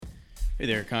Hey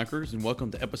there, Conquerors, and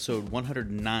welcome to episode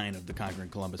 109 of the Conquering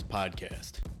Columbus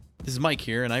podcast. This is Mike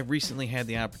here, and I recently had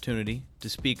the opportunity to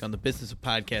speak on the Business of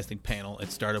Podcasting panel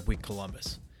at Startup Week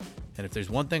Columbus. And if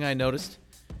there's one thing I noticed,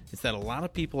 it's that a lot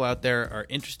of people out there are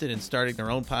interested in starting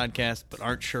their own podcast but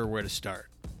aren't sure where to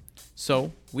start.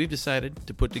 So, we've decided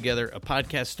to put together a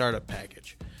podcast startup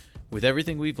package with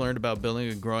everything we've learned about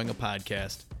building and growing a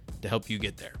podcast to help you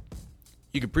get there.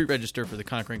 You can pre-register for the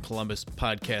Conquering Columbus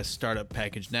podcast startup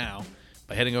package now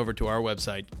by heading over to our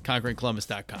website,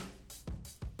 conqueringcolumbus.com.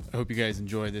 I hope you guys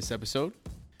enjoy this episode,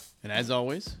 and as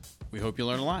always, we hope you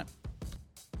learn a lot.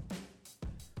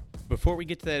 Before we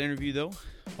get to that interview, though,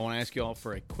 I want to ask you all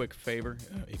for a quick favor.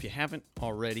 If you haven't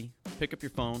already, pick up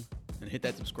your phone and hit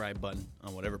that subscribe button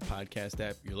on whatever podcast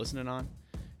app you're listening on.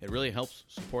 It really helps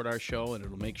support our show, and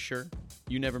it'll make sure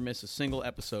you never miss a single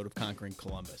episode of Conquering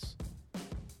Columbus.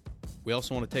 We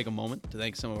also want to take a moment to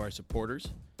thank some of our supporters.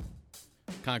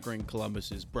 Conquering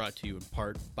Columbus is brought to you in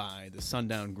part by the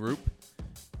Sundown Group.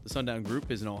 The Sundown Group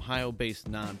is an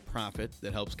Ohio-based nonprofit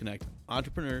that helps connect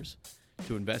entrepreneurs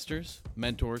to investors,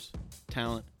 mentors,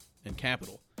 talent, and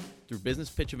capital through business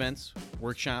pitch events,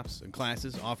 workshops, and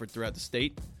classes offered throughout the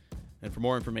state. And for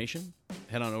more information,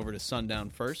 head on over to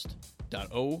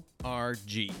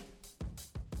sundownfirst.org.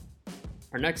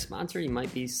 Our next sponsor you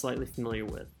might be slightly familiar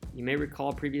with. You may recall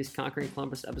a previous Conquering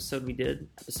Columbus episode we did,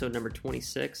 episode number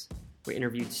 26. We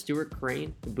interviewed Stuart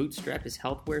Crane, who bootstrapped his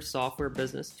healthcare software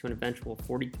business to an eventual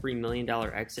 $43 million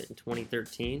exit in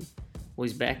 2013. Well,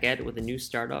 he's back at it with a new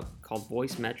startup called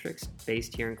Voice Metrics,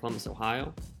 based here in Columbus,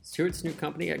 Ohio. Stuart's new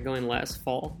company got going last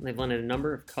fall, and they've landed a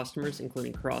number of customers,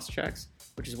 including Crosschecks,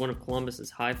 which is one of Columbus's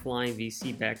high-flying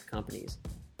VC-backed companies.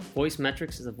 Voice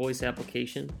Metrics is a voice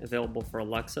application available for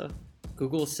Alexa,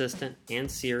 Google Assistant,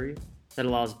 and Siri that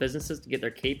allows businesses to get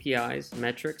their KPIs,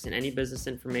 metrics, and any business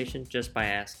information just by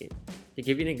asking. To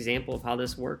give you an example of how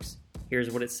this works,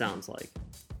 here's what it sounds like.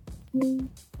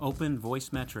 Open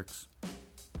Voice Metrics.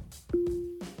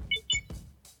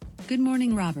 Good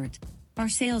morning, Robert. Our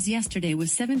sales yesterday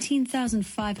was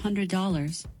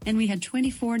 $17,500, and we had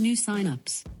 24 new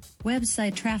signups.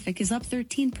 Website traffic is up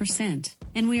 13%,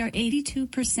 and we are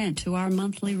 82% to our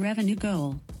monthly revenue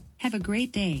goal. Have a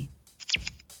great day.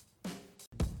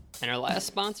 And our last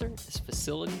sponsor is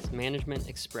Facilities Management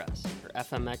Express, or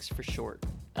FMX for short.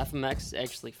 FMX is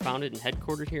actually founded and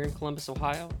headquartered here in Columbus,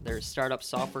 Ohio. They're a startup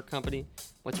software company.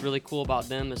 What's really cool about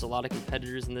them, there's a lot of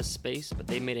competitors in this space, but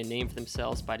they made a name for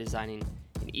themselves by designing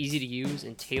an easy-to-use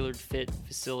and tailored-fit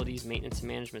facilities maintenance and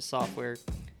management software.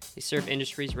 They serve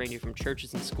industries ranging from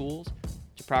churches and schools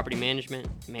to property management,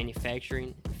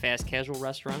 manufacturing, and fast casual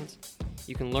restaurants.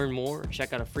 You can learn more or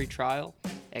check out a free trial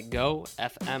at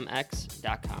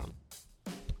gofmx.com.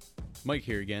 Mike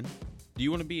here again. Do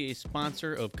you want to be a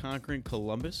sponsor of Conquering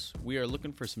Columbus? We are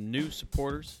looking for some new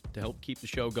supporters to help keep the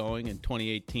show going in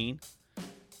 2018.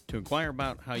 To inquire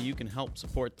about how you can help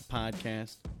support the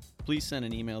podcast, please send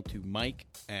an email to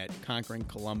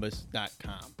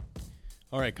mike@conqueringcolumbus.com.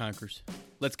 All right, Conquerors,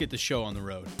 let's get the show on the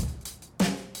road.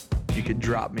 You could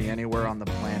drop me anywhere on the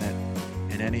planet,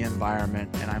 in any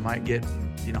environment, and I might get,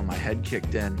 my head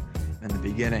kicked in the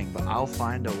beginning, but I'll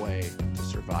find a way to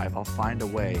survive. I'll find a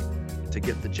way to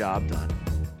get the job done.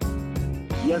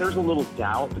 Yeah, there's a little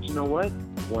doubt, but you know what?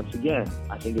 Once again,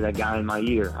 I think of that guy in my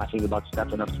ear. I think about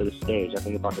stepping up to the stage. I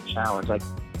think about the challenge.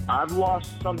 I've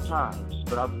lost sometimes,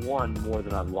 but I've won more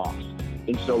than I've lost.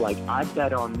 And so, I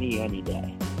bet on me any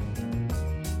day.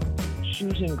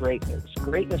 Choosing greatness.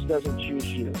 Greatness doesn't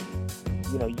choose you.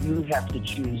 You have to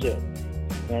choose it.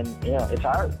 And, it's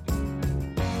hard.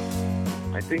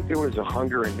 I think there was a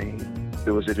hunger in me.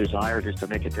 There was a desire just to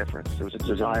make a difference. There was a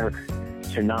desire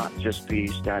to not just be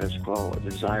status quo, a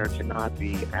desire to not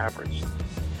be average.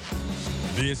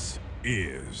 This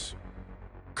is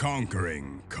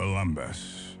Conquering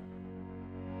Columbus.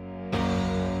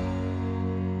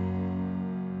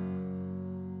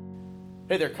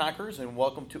 Hey there, Conquerors, and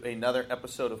welcome to another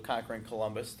episode of Conquering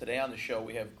Columbus. Today on the show,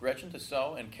 we have Gretchen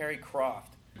Tissot and Carrie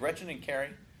Croft. Gretchen and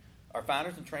Carrie are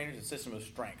founders and trainers at System of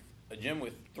Strength, a gym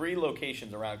with 3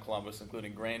 locations around Columbus,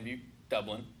 including Grandview,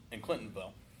 Dublin, and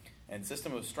Clintonville. And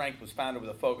System of Strength was founded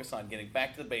with a focus on getting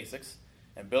back to the basics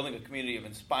and building a community of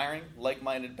inspiring,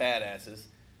 like-minded badasses.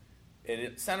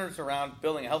 It centers around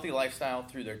building a healthy lifestyle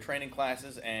through their training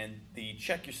classes and the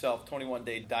Check Yourself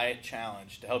 21-Day Diet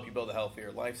Challenge to help you build a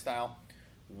healthier lifestyle.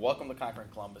 Welcome to Conquering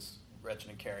Columbus,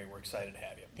 Gretchen and Carrie. We're excited to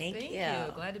have you. Thank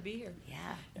you. Glad to be here. Yeah.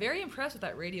 Very impressed with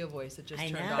that radio voice that just I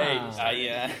turned know. on.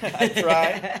 Hey, I try.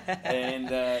 And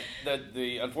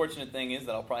the unfortunate thing is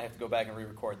that I'll probably have to go back and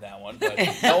re-record that one, but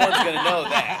no one's going to know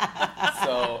that.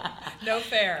 So No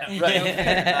fair. right. No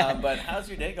fair. But how's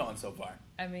your day going so far?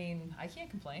 I mean, I can't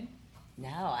complain. No,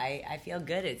 I feel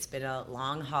good. It's been a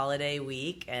long holiday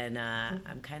week, and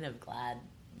I'm kind of glad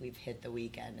we've hit the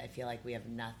weekend. I feel like we have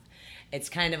nothing. It's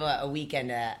kind of a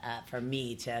weekend for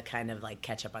me to kind of like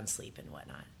catch up on sleep and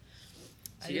whatnot.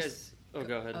 So you guys, go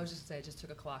ahead. I was just going to say, I just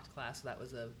took a clocked class, so that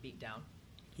was a beat down.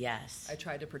 Yes. I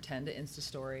tried to pretend to Insta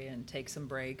story and take some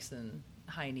breaks and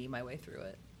high knee my way through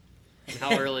it. And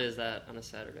how early is that on a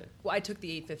Saturday? Well, I took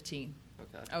the 8:15.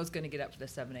 Okay. I was going to get up for the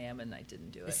 7 a.m. and I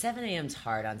didn't do it. The 7 a.m.'s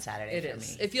hard on Saturday It for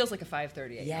is. me. It feels like a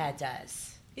 5:30 a.m. Yeah, it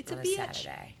does. It's on a bitch.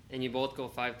 Saturday. And you both go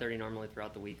 5:30 normally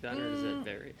throughout the week then, or does it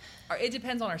vary? It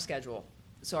depends on our schedule.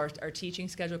 So our teaching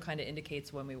schedule kind of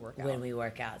indicates when we work out. When we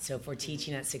work out. So if we're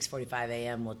teaching at 6:45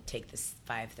 a.m., we'll take this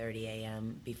 5:30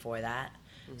 a.m. before that.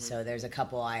 Mm-hmm. So there's a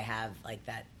couple I have like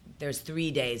that. There's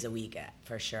 3 days a week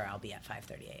for sure I'll be at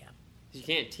 5:30 a.m. You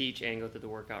can't teach and go through the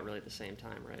workout really at the same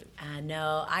time, right?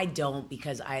 No, I don't,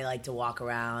 because I like to walk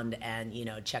around and,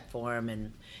 check form,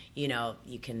 and, you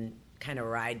can kind of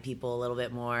ride people a little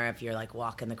bit more if you're like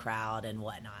walking the crowd and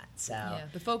whatnot. So Yeah,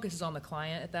 the focus is on the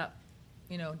client at that,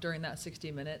 during that 60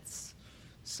 minutes.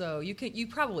 So you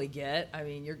probably get, I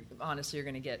mean, you're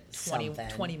going to get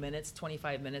 20 minutes,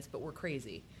 25 minutes, but we're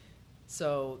crazy.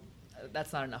 So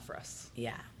that's not enough for us.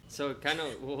 Yeah. So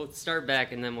we'll start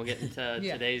back and then we'll get into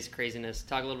Yeah. today's craziness.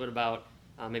 Talk a little bit about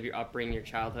maybe your upbringing, your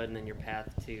childhood, and then your path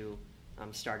to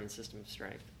starting System of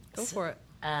Strength. Go for it.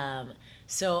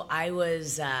 So I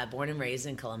was born and raised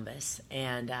in Columbus,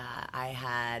 and I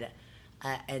had,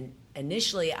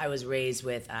 initially I was raised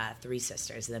with 3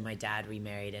 sisters, and then my dad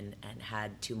remarried and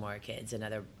had 2 more kids,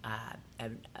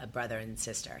 a brother and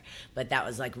sister. But that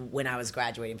was like when I was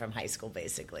graduating from high school,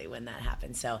 basically, when that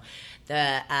happened. So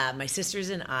my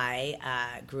sisters and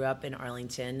I grew up in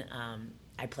Arlington.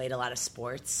 I played a lot of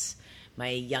sports. My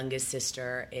youngest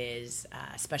sister is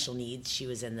special needs. She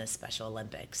was in the Special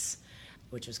Olympics,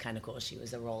 which was kind of cool. She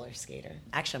was a roller skater.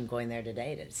 Actually, I'm going there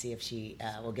today to see if she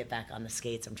will get back on the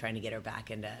skates. I'm trying to get her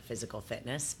back into physical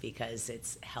fitness because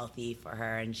it's healthy for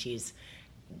her, and she's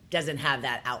doesn't have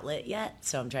that outlet yet.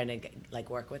 So I'm trying to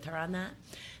work with her on that.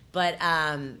 But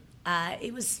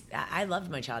it was. I loved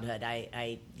my childhood.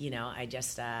 I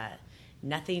just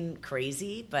nothing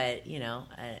crazy, but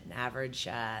an average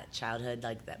childhood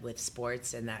like that with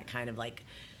sports, and that kind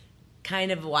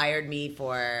of wired me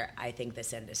for, I think,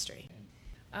 this industry.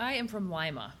 I am from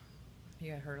Lima.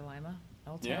 You heard of Lima?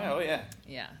 L-Town? Yeah, oh yeah.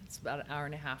 Yeah, it's about an hour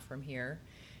and a half from here.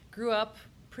 Grew up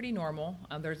pretty normal.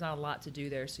 There's not a lot to do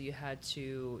there, so you had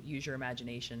to use your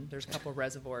imagination. There's a couple of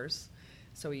reservoirs,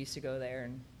 so we used to go there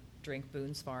and drink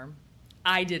Boone's Farm.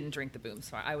 I didn't drink the Boone's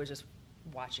Farm. I was just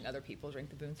watching other people drink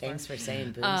the Boone's Farm. Thanks for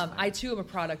saying Boone's Farm. I, too, am a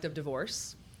product of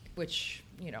divorce, which,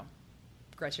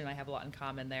 Gretchen and I have a lot in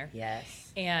common there.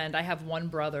 Yes. And I have one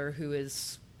brother who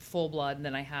is full blood, and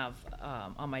then I have,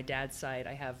 on my dad's side,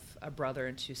 I have a brother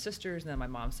and 2 sisters, and then on my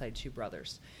mom's side, 2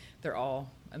 brothers. They're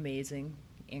all amazing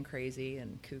and crazy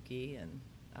and kooky, and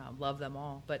love them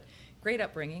all. But great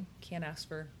upbringing. Can't ask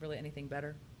for really anything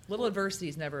better. Little adversity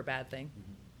is never a bad thing.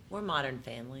 We're modern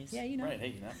families. Yeah, you know. Right,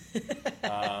 hey,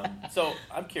 So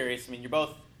I'm curious. I mean, you're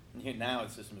both now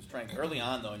at System of Strength. Early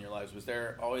on, though, in your lives, was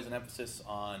there always an emphasis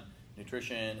on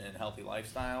nutrition and healthy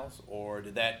lifestyles, or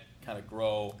did that kind of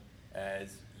grow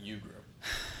as you grew?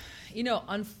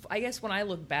 I guess when I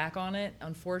look back on it,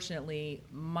 unfortunately,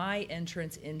 my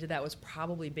entrance into that was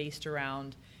probably based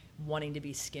around wanting to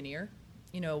be skinnier,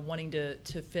 wanting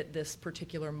to fit this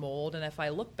particular mold. And if I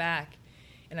look back,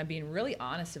 and I'm being really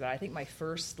honest about it, I think my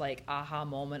first aha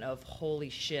moment of holy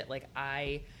shit,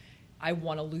 I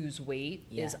want to lose weight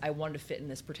is I wanted to fit in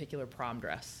this particular prom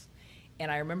dress.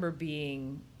 And I remember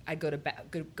I'd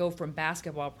go from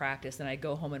basketball practice, and I'd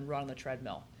go home and run on the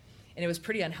treadmill. And it was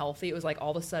pretty unhealthy. It was like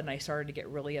all of a sudden I started to get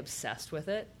really obsessed with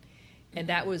it. And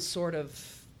that was sort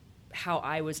of how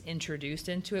I was introduced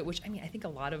into it, which, I mean, I think a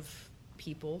lot of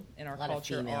people in our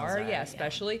culture are. Yeah,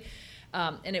 especially.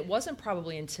 And it wasn't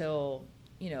probably until,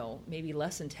 maybe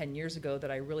less than 10 years ago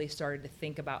that I really started to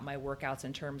think about my workouts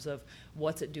in terms of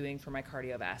what's it doing for my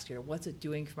cardiovascular, what's it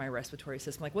doing for my respiratory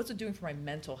system, what's it doing for my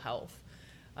mental health.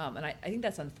 And I think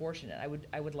that's unfortunate.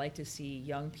 I would like to see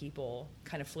young people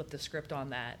kind of flip the script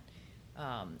on that.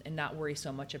 And not worry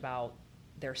so much about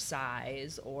their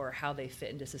size or how they fit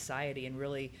into society, and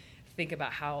really think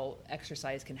about how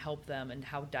exercise can help them and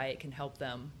how diet can help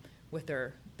them with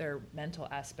their mental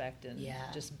aspect and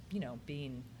just,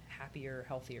 being happier,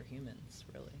 healthier humans,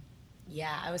 really.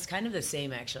 Yeah, I was kind of the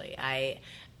same, actually.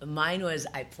 Mine was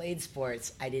I played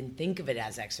sports. I didn't think of it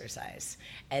as exercise.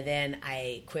 And then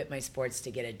I quit my sports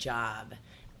to get a job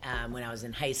when I was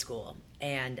in high school.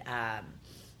 And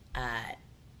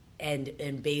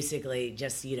basically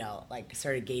just, like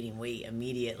started gaining weight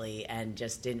immediately and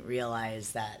just didn't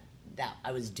realize that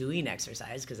I was doing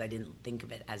exercise because I didn't think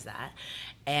of it as that.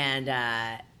 And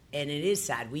it is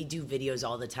sad. We do videos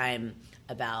all the time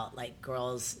about like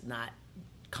girls not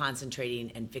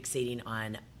concentrating and fixating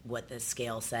on what the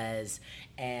scale says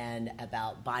and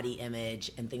about body image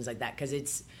and things like that because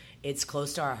it's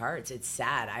close to our hearts. It's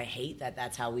sad. I hate that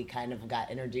that's how we kind of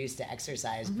got introduced to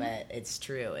exercise, but it's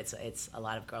true. It's a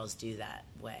lot of girls do that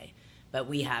way. But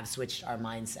we have switched our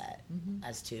mindset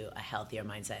as to a healthier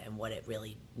mindset and what it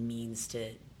really means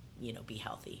to, be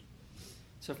healthy.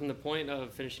 So from the point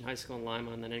of finishing high school in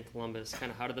Lima and then in Columbus,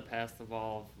 kind of how did the path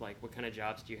evolve? Like what kind of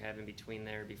jobs do you have in between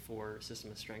there before System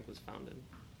of Strength was founded?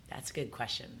 That's a good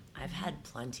question. I've had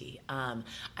plenty.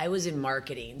 I was in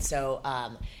marketing. So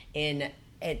in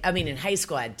high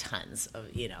school I had tons of,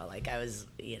 I was,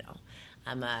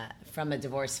 I'm from a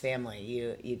divorced family.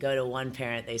 You go to one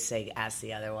parent, they say, ask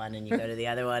the other one, and you go to the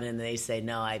other one, and they say,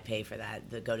 no, I pay for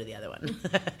that. Go to the other one.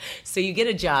 So you get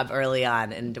a job early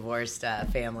on in divorced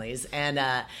families,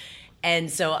 and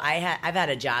so I've had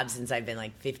a job since I've been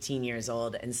like 15 years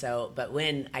old, but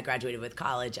when I graduated with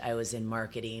college, I was in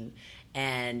marketing,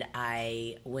 and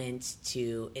I went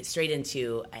straight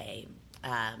into a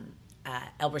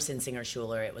Elberson Singer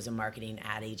Schuler. It was a marketing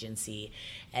ad agency.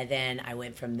 And then I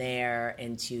went from there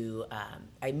into,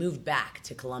 I moved back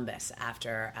to Columbus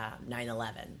after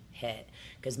 9/11 hit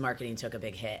because marketing took a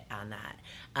big hit on that.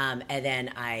 And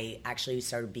then I actually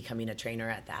started becoming a trainer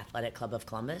at the Athletic Club of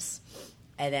Columbus.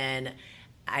 And then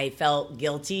I felt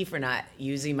guilty for not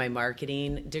using my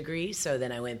marketing degree. So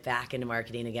then I went back into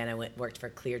marketing again. I worked for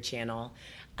Clear Channel.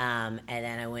 And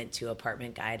then I went to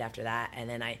Apartment Guide after that. And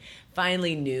then I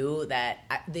finally knew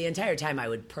that the entire time I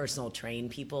would personal train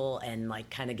people and like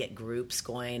kind of get groups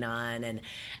going on. And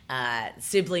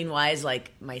sibling wise,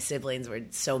 like my siblings were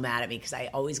so mad at me because I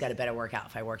always got a better workout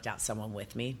if I worked out someone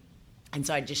with me. And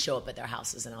so I'd just show up at their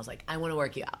houses and I was like, I want to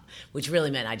work you out, which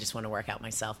really meant I just want to work out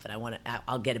myself, but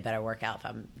I'll get a better workout if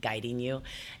I'm guiding you.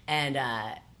 And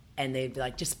they'd be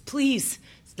like, just please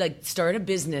like start a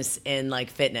business in like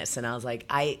fitness. And I was like,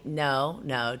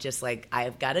 no, just like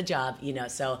I've got a job,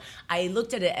 so I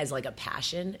looked at it as like a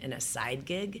passion and a side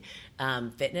gig,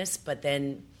 fitness. But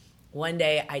then one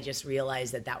day I just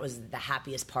realized that was the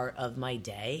happiest part of my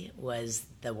day was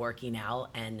the working out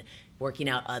and working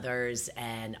out others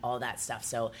and all that stuff.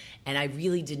 So, and I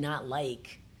really did not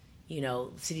like,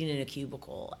 sitting in a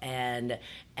cubicle and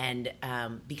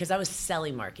because I was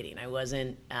selling marketing, I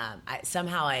wasn't,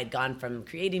 somehow I had gone from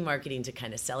creating marketing to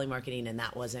kind of selling marketing, and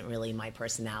that wasn't really my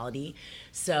personality.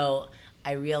 So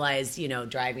I realized,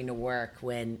 driving to work,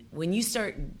 when you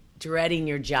start dreading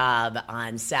your job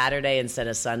on Saturday instead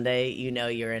of Sunday,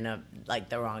 you're in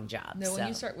the wrong job. No, when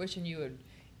you start wishing you would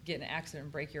get in an accident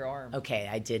and break your arm. Okay,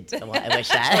 I did. I wish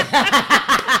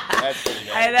that. That's pretty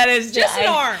nice. That is just an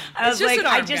arm. I was just like, an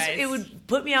arm, guys. It would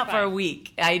put me out for a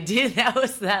week. I did.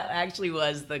 That actually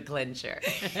was the clincher.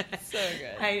 So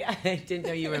good. I didn't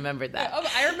know you remembered that.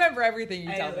 I remember everything you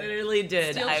told me. I literally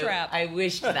did. Steel trap. I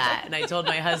wished that, and I told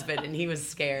my husband, and he was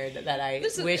scared that I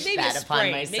wished that upon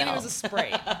myself. Maybe it was a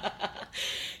spray.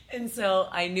 And so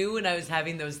I knew when I was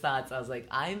having those thoughts, I was like,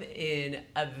 I'm in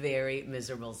a very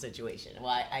miserable situation.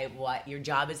 Why your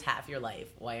job is half your life.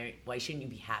 Why shouldn't you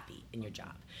be happy in your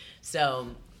job? So,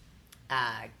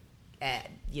 lo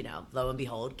and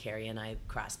behold, Carrie and I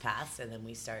cross paths, and then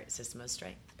we start System of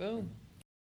Strength. Boom.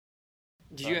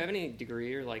 Did you have any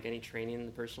degree or like any training in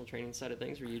the personal training side of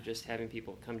things? Were you just having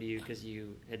people come to you because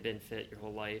you had been fit your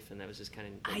whole life and that was just kind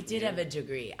of... I did have a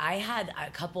degree. I had a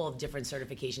couple of different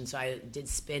certifications. So I did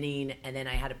spinning, and then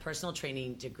I had a personal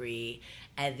training degree.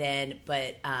 And then,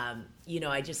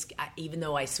 even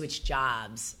though I switched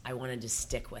jobs, I wanted to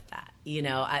stick with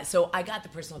that, so I got the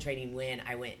personal training when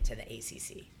I went to the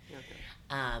ACC. Okay.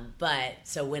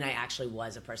 So when I actually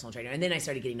was a personal trainer, and then I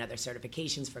started getting other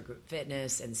certifications for group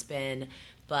fitness and spin,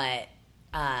 but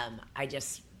I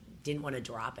just didn't want to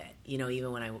drop it,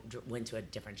 even when I went to a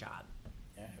different job.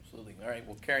 Yeah, absolutely. All right.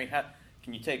 Well, Carrie,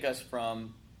 can you take us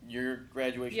from your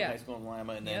graduation from high school in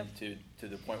Lima and then to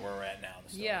the point where we're at now?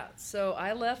 Yeah. So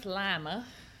I left Lima.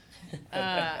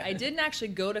 I didn't actually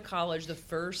go to college the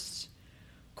first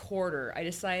quarter. I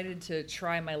decided to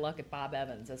try my luck at Bob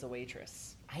Evans as a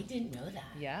waitress. I didn't know that.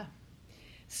 Yeah.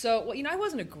 So, I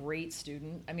wasn't a great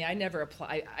student. I mean, I never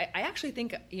applied. I actually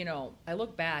think, I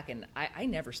look back and I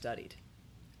never studied.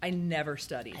 I never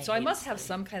studied. I So I hated must have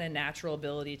studying. some kind of natural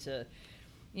ability to,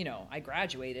 I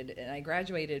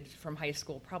graduated from high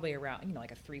school probably around,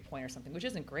 like a 3-point or something, which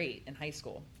isn't great in high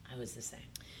school. I was the same.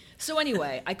 So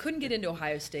anyway, I couldn't get into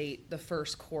Ohio State the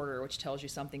first quarter, which tells you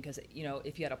something because,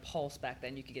 if you had a pulse back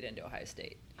then, you could get into Ohio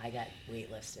State. I got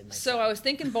waitlisted myself. So I was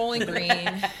thinking Bowling Green.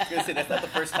 I was going to say, that's not the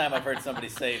first time I've heard somebody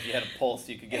say if you had a pulse,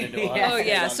 you could get into Ohio Oh, State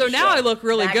yeah. on So the now show. I look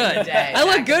really Back in good. the day, I look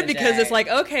back in good the because it's day. like,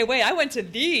 okay, wait, I went to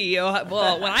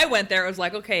well, when I went there, it was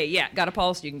like, okay, yeah, got a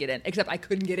pulse, you can get in. Except I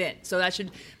couldn't get in. So that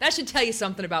should tell you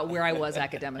something about where I was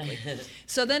academically.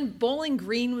 So then Bowling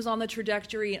Green was on the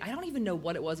trajectory, and I don't even know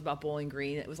what it was about Bowling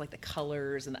Green. It was like the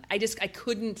colors, and I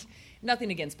couldn't, nothing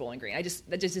against Bowling Green. I just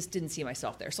didn't see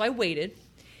myself there. So I waited.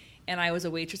 And I was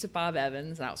a waitress at Bob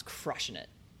Evans, and I was crushing it.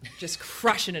 Just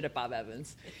crushing it at Bob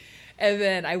Evans. And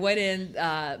then I went in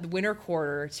the winter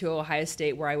quarter to Ohio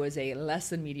State, where I was a less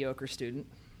than mediocre student.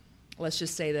 Let's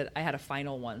just say that I had a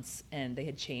final once, and they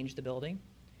had changed the building.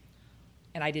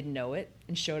 And I didn't know it,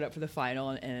 and showed up for the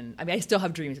final. And I still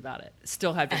have dreams about it.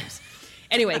 Still have dreams.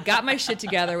 Anyway, got my shit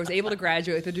together, was able to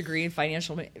graduate with a degree in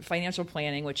financial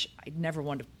planning, which I never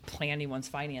wanted to plan anyone's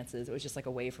finances. It was just like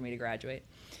a way for me to graduate.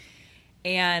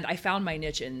 And I found my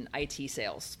niche in IT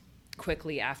sales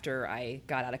quickly after I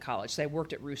got out of college. So I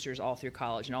worked at Roosters all through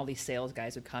college, and all these sales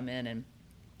guys would come in, and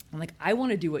I'm like, I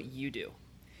want to do what you do.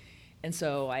 And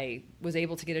so I was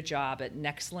able to get a job at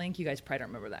NextLink. You guys probably don't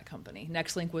remember that company.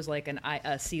 NextLink was like a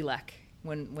CLEC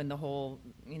when the whole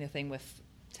thing with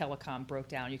telecom broke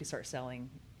down. You could start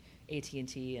selling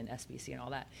AT&T and SBC and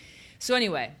all that. So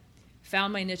anyway,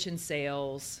 found my niche in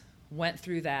sales, went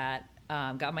through that.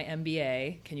 Got my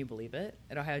MBA, can you believe it,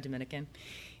 at Ohio Dominican.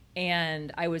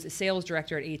 And I was a sales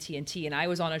director at AT&T, and I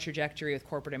was on a trajectory with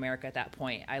corporate America at that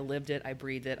point. I lived it, I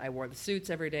breathed it. I wore the suits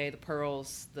every day, the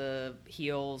pearls, the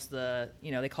heels,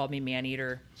 they called me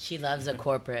man-eater. She loves a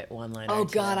corporate one-liner. Oh,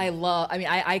 God,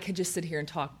 I could just sit here and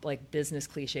talk like business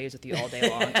cliches with you all day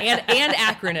long. and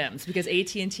acronyms, because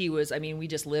AT&T was, we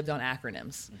just lived on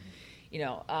acronyms.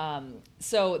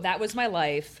 So that was my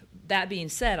life. That being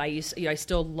said, I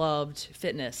still loved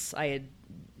fitness. I had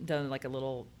done like a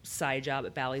little side job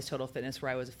at Bally's Total Fitness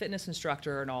where I was a fitness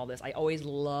instructor and all this. I always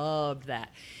loved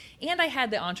that. And I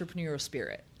had the entrepreneurial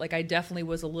spirit. Like I definitely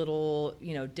was a little,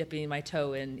 dipping my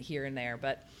toe in here and there.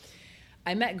 But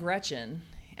I met Gretchen,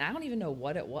 and I don't even know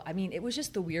what it was. It was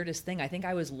just the weirdest thing. I think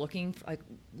I was looking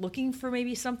for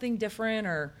maybe something different,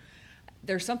 or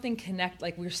there's something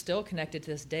we're still connected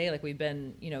to this day. Like we've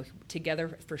been,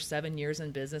 together for 7 years in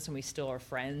business, and we still are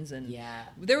friends. And yeah,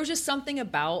 there was just something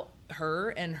about her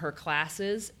and her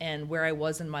classes and where I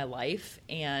was in my life,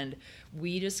 and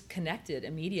we just connected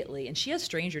immediately. And she has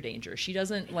stranger danger. She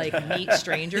doesn't meet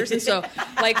strangers. And so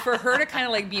for her to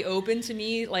kind of be open to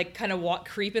me, kind of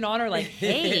creeping on her,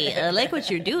 hey, I like what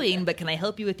you're doing, but can I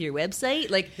help you with your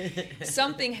website?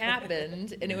 Something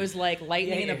happened, and it was like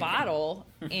lightning in a bottle.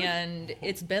 And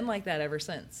it's been like that ever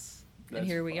since. And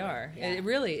here we are. Yeah.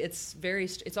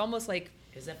 It's almost like,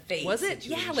 it was a fate. Was it?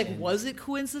 Situation. Yeah, was it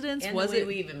coincidence? And was the way it?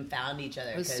 we even found each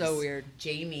other. It was so weird.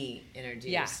 Jamie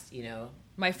introduced,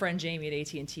 My friend Jamie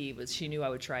at AT&T she knew I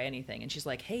would try anything, and she's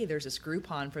like, "Hey, there's this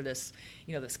Groupon for this,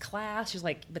 this class." She's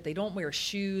like, "But they don't wear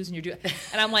shoes, and you're doing."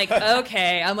 And I'm like,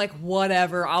 "Okay," I'm like,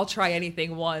 "Whatever, I'll try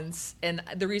anything once." And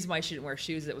the reason why she didn't wear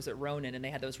shoes, it was at Ronin, and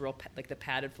they had those real the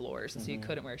padded floors, and so you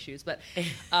couldn't wear shoes. But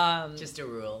just a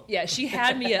rule. Yeah, she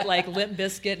had me at Limp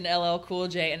Bizkit and LL Cool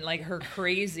J, and her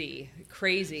crazy,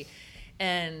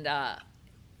 and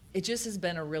it just has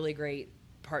been a really great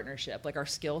partnership. Our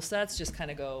skill sets just kind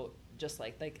of go. Just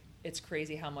it's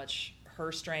crazy how much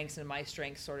her strengths and my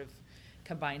strengths sort of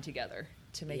combine together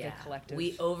to make a collective.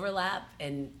 We overlap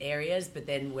in areas, but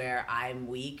then where I'm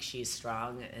weak, she's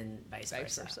strong, and vice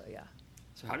versa. Yeah.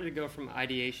 So how did it go from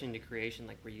ideation to creation?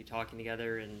 Were you talking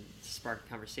together and sparked a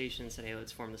conversation, said, "Hey,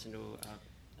 let's form this into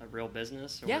a real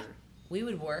business"? Or? Yeah, we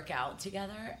would work out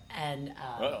together, and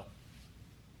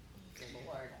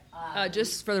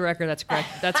just for the record,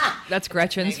 that's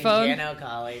Gretchen's phone. Jano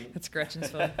calling. That's Gretchen's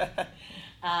phone.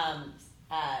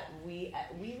 We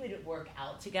would work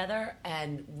out together,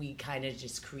 and we kind of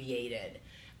just created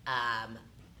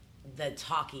the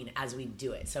talking as we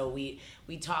do it. So we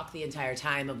talked the entire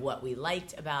time of what we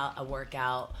liked about a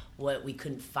workout, what we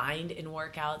couldn't find in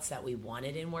workouts that we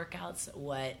wanted in workouts,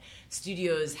 what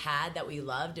studios had that we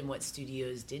loved, and what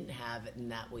studios didn't have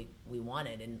and that we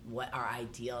wanted, and what our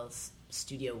ideal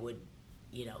studio would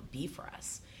be for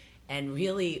us. And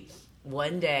really,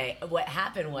 one day what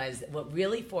happened was, what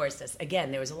really forced us,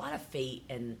 again, there was a lot of fate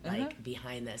and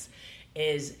behind this,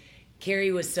 is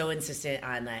Carrie was so insistent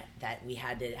on that we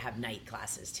had to have night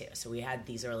classes too. So we had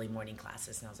these early morning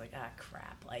classes, and I was like,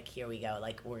 crap, like here we go.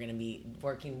 Like we're gonna be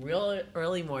working real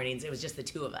early mornings. It was just the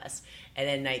two of us, and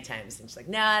then night times. And she's like,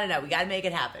 no, we got to make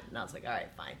it happen. And I was like, all right,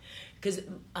 fine. Because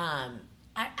I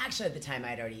actually at the time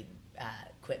I'd already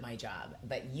quit my job,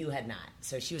 but you had not.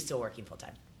 So she was still working full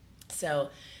time.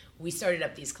 So we started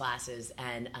up these classes,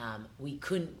 and we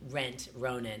couldn't rent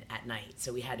Ronan at night,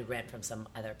 so we had to rent from some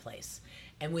other place.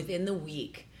 And within the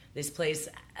week, this place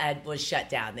was shut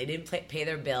down. They didn't pay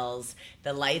their bills.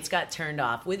 The lights got turned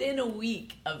off within a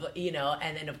week of,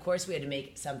 and then of course we had to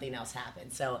make something else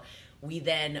happen. So we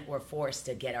then were forced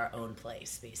to get our own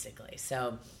place, basically.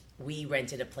 So we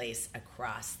rented a place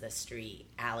across the street,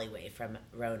 alleyway from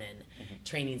Ronan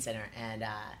Training Center, and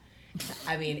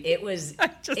I mean, it was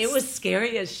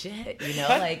scary as shit,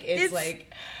 like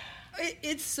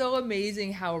it's so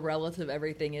amazing how relative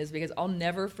everything is, because I'll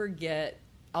never forget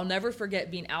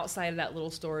being outside of that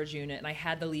little storage unit, and I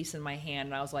had the lease in my hand,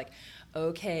 and I was like,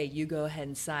 okay, you go ahead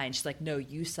and sign. She's like, no,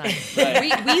 you sign.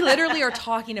 we literally are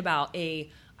talking about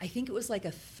I think it was like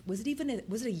was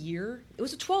it a year? It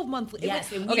was a 12-month lease.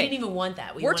 Yes, and we didn't even want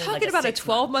that. We're talking about a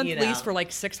 12-month lease for like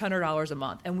 $600 a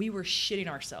month, and we were shitting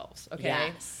ourselves, okay?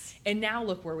 Yes. And now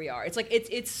look where we are. It's like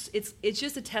it's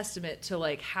just a testament to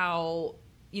like how,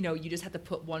 you just have to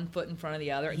put one foot in front of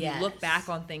the other, and you look back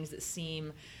on things that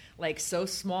seem like so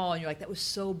small, and you're like, that was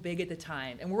so big at the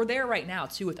time. And we're there right now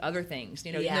too with other things.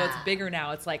 Even though it's bigger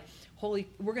now, it's like,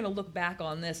 we're gonna look back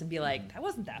on this and be like, that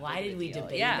wasn't that big. Why did we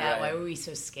debate that? Why were we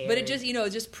so scared? But it just,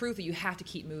 it's just proof that you have to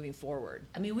keep moving forward.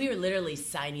 I mean, we were literally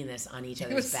signing this on each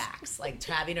other's backs, like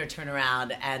having her turn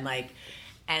around and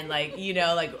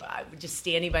just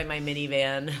standing by my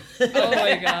minivan. Oh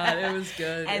my God, it was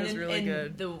good. It was really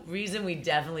good. The reason we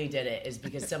definitely did it is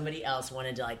because somebody else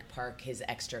wanted to park his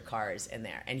extra cars in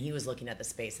there, and he was looking at the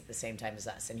space at the same time as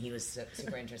us, and he was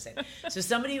super interested. So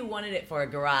somebody who wanted it for a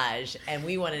garage, and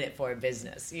we wanted it for a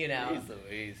business. Jeez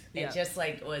Louise. It just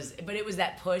was, but it was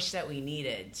that push that we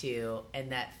needed to,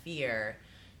 and that fear,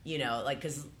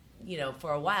 because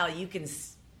for a while you can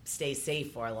stay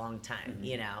safe for a long time,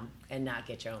 and not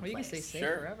get your own place. You can stay safe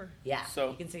forever. Yeah, so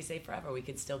you can stay safe forever. We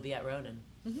could still be at Ronan.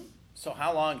 Mm-hmm. So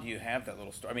how long do you have that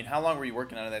little store? I mean, how long were you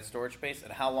working out of that storage space,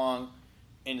 and how long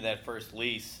into that first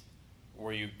lease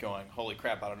were you going, holy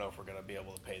crap, I don't know if we're going to be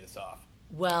able to pay this off?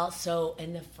 Well, so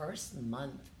in the first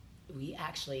month, we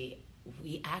actually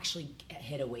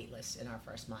hit a wait list in our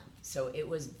first month. So it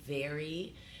was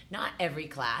not every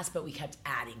class, but we kept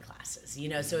adding classes,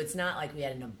 so it's not like we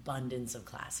had an abundance of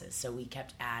classes. So we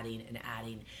kept adding,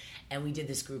 and we did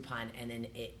this Groupon, and then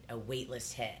a wait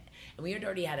list hit. And we had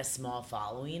already had a small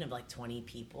following of like 20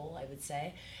 people, I would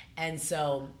say. And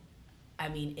so, I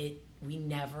mean, we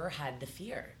never had the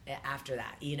fear after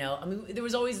that, I mean, there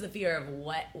was always the fear of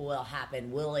what will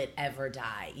happen. Will it ever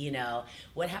die?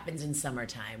 What happens in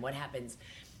summertime? What happens?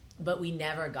 But we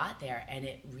never got there, and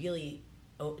it really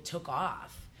took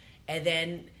off. And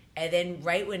then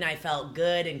right when I felt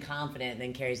good and confident,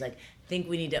 then Carrie's like, think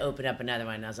we need to open up another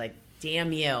one. And I was like,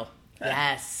 damn you.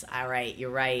 Yes, all right, you're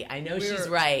right. I know she's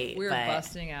right. We were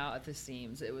busting out at the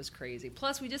seams. It was crazy.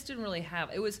 Plus, we just didn't really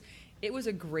have, it was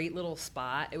a great little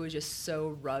spot. It was just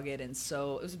so rugged, and it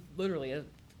was literally a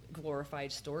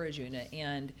glorified storage unit.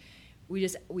 And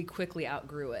we quickly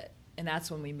outgrew it. And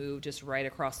that's when we moved just right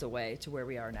across the way to where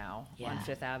we are now on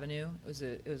Fifth Avenue. It was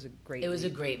a great. It was a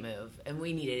great move, and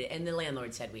we needed it. And the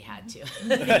landlord said we had to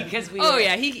because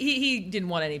he didn't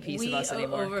want any piece of us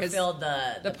anymore. We overfilled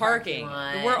the parking.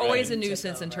 lot. We're always a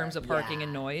nuisance in terms of parking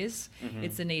and noise. Mm-hmm.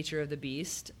 It's the nature of the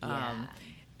beast.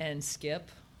 And Skip,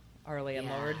 our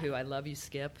landlord, who I love you,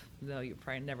 Skip, though you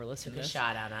probably never listen to this. Took a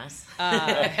shot on us.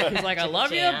 He's like, I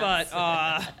love you, but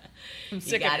I'm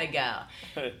sick of it. You gotta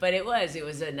go. But it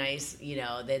was a nice,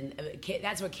 then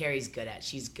that's what Carrie's good at.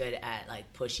 She's good at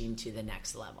like pushing to the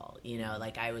next level.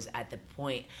 Like I was at the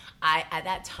point, at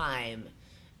that time,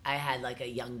 I had like a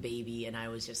young baby, and I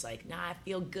was just like, nah, I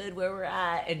feel good where we're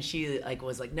at. And she like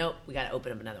was like, nope, we gotta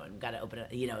open up another one. We gotta open up.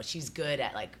 She's good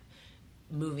at like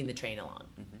moving the train along.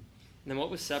 Mm-hmm. And then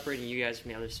what was separating you guys from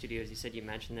the other studios? You said you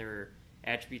mentioned there were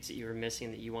attributes that you were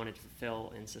missing that you wanted to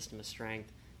fulfill in System of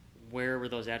Strength. Where were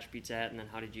those attributes at, and then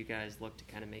how did you guys look to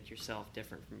kind of make yourself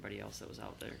different from everybody else that was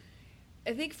out there?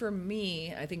 I think for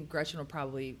me, I think Gretchen will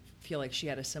probably feel like she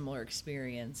had a similar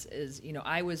experience.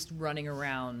 I was running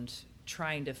around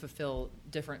trying to fulfill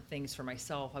different things for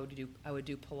myself. I would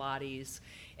do Pilates,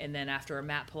 and then after a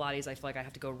mat Pilates, I feel like I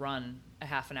have to go run a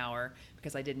half an hour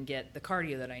because I didn't get the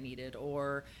cardio that I needed,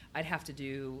 or I'd have to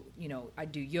do,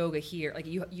 I'd do yoga here. Like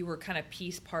you were kind of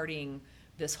piece parting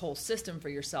this whole system for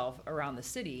yourself around the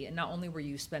city. And not only were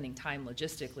you spending time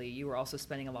logistically, you were also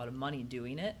spending a lot of money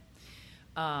doing it.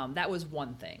 That was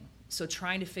one thing. So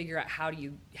trying to figure out how do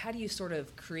you sort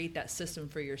of create that system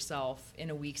for yourself in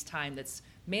a week's time that's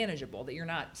manageable, that you're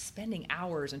not spending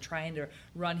hours and trying to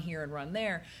run here and run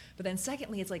there. But then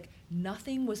secondly, it's like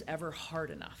nothing was ever hard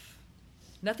enough.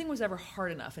 Nothing was ever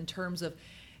hard enough in terms of,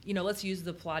 let's use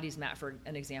the Pilates mat for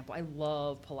an example. I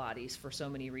love Pilates for so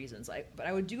many reasons. But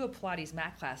I would do a Pilates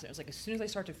mat class, and it was like as soon as I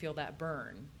start to feel that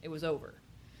burn, it was over.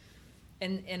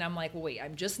 And I'm like, well, wait,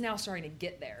 I'm just now starting to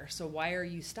get there. So why are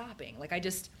you stopping? Like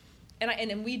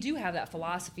And we do have that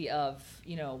philosophy of,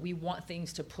 we want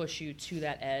things to push you to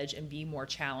that edge and be more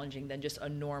challenging than just a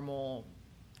normal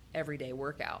everyday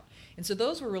workout. And so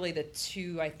those were really the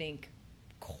two, I think,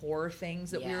 core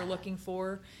things that we were looking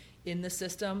for in the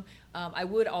system. I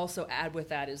would also add with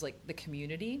that is like the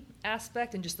community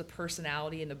aspect and just the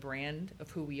personality and the brand of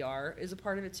who we are is a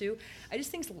part of it too.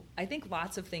 I think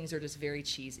lots of things are just very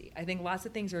cheesy. I think lots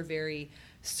of things are very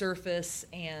surface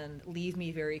and leave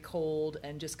me very cold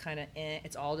and just kind of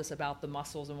it's all just about the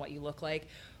muscles and what you look like.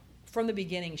 From the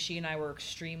beginning, she and I were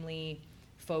extremely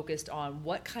focused on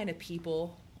what kind of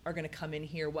people are going to come in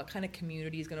here, what kind of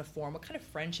community is going to form, what kind of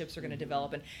friendships are going to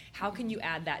develop, and how can you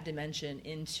add that dimension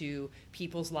into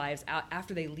people's lives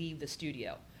after they leave the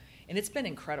studio. And it's been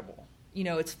incredible.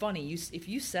 It's funny, if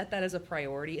you set that as a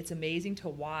priority, it's amazing to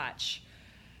watch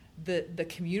the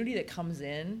community that comes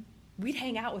in. We'd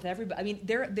hang out with everybody. I mean,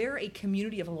 they're a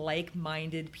community of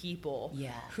like-minded people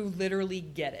who literally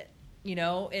get it.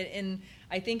 And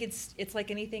I think it's like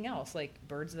anything else, like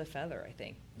birds of a feather, I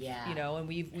think. Yeah. And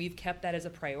we've kept that as a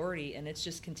priority, and it's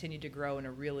just continued to grow in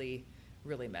a really,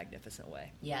 really magnificent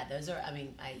way. Yeah, those are,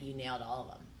 you nailed all of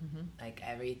them. Mm-hmm. Like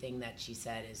everything that she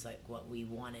said is like what we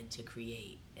wanted to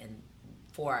create and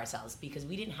for ourselves, because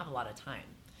we didn't have a lot of time.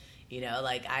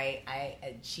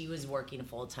 She was working a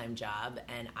full-time job,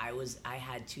 and I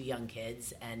had 2 young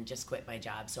kids and just quit my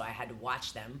job, so I had to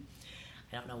watch them.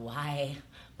 I don't know why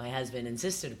my husband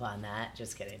insisted upon that.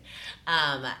 Just kidding.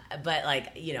 But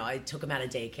I took him out of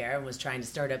daycare and was trying to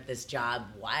start up this job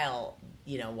while,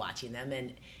 watching them.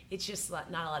 And it's just not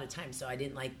a lot of time. So I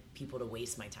didn't like people to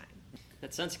waste my time.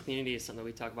 That sense of community is something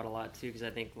we talk about a lot too, because I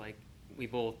think we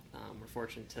both were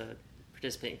fortunate to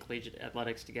participate in collegiate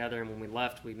athletics together. And when we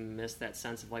left, we missed that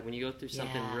sense of when you go through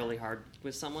something really hard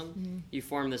with someone, you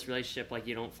form this relationship like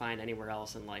you don't find anywhere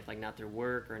else in life, like not through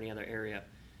work or any other area.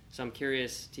 So I'm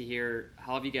curious to hear,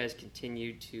 how have you guys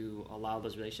continued to allow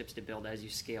those relationships to build as you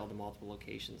scale to multiple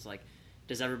locations?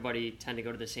 Does everybody tend to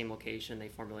go to the same location? They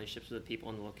form relationships with the people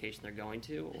in the location they're going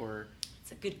to, or?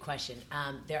 It's a good question.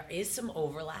 There is some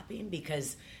overlapping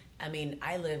because, I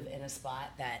live in a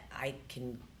spot that I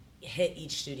can hit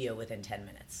each studio within 10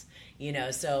 minutes,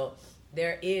 so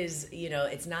there is,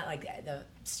 it's not like the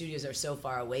studios are so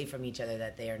far away from each other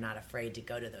that they are not afraid to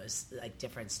go to those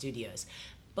different studios.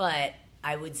 But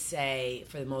I would say,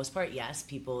 for the most part, yes,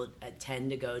 people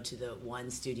tend to go to the one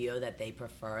studio that they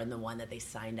prefer and the one that they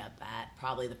signed up at,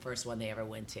 probably the first one they ever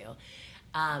went to.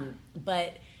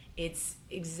 But it's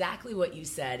exactly what you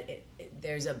said.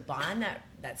 There's a bond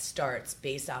that starts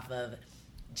based off of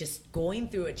just going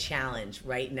through a challenge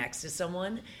right next to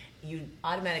someone. You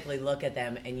automatically look at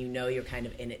them and you're kind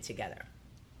of in it together.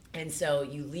 And so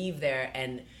you leave there,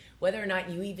 and whether or not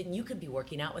you could be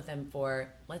working out with them for,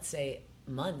 let's say,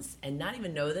 months and not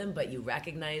even know them, but you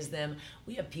recognize them.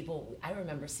 We have people, I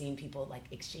remember seeing people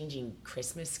exchanging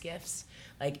Christmas gifts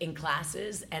in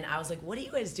classes, and I was like, what are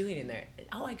you guys doing in there?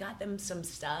 Oh, I got them some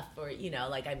stuff, or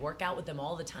I work out with them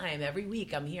all the time. Every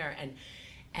week I'm here,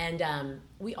 and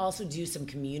we also do some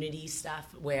community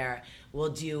stuff where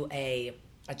we'll do a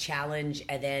challenge,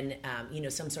 and then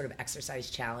some sort of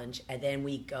exercise challenge, and then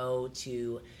we go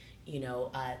to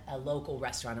a local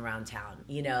restaurant around town,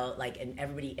 and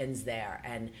everybody ends there.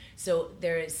 And so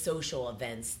there is social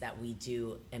events that we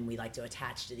do, and we like to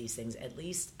attach to these things, at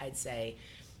least I'd say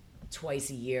twice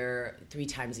a year, 3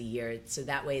 times a year. So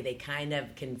that way they kind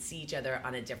of can see each other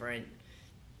on a different,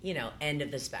 end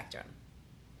of the spectrum.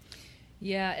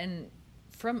 Yeah. And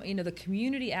from, the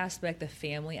community aspect, the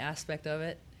family aspect of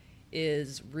it,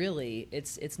 is really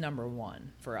it's number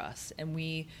one for us. And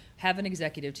we have an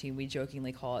executive team. We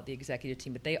jokingly call it the executive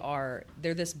team, but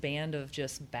they're this band of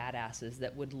just badasses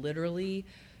that would literally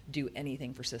do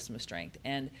anything for System of Strength.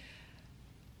 And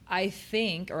I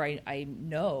think, or I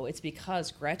know, it's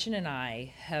because Gretchen and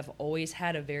I have always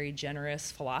had a very generous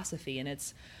philosophy, and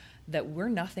it's that we're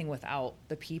nothing without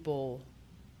the people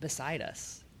beside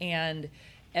us. And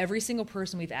every single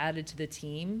person we've added to the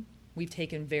team, we've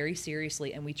taken very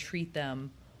seriously, and we treat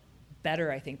them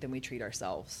better, I think, than we treat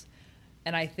ourselves.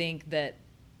 And I think that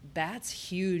that's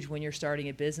huge when you're starting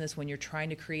a business, when you're trying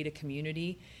to create a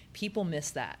community. People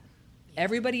miss that.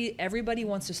 Everybody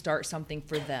wants to start something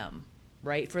for them,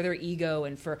 right? For their ego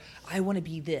and for, I want to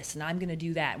be this and I'm going to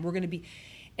do that. And we're going to be,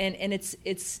 and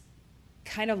it's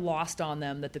kind of lost on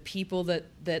them that the people that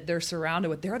they're surrounded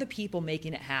with, they're the people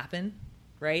making it happen,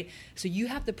 right? So you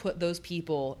have to put those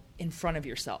people in front of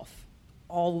yourself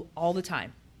all the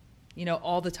time,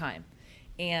 all the time.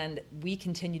 And we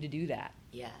continue to do that.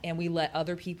 Yeah. And we let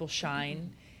other people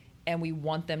shine, and we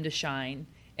want them to shine,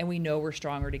 and we know we're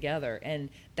stronger together. And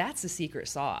that's the secret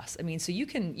sauce. I mean, so you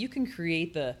can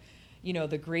create the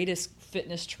greatest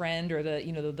fitness trend or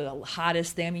the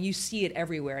hottest thing. I mean, you see it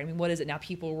everywhere. I mean, what is it now?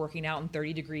 People are working out in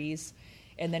 30 degrees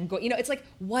and then go, it's like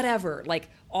whatever, like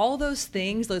all those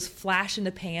things, those flash in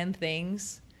the pan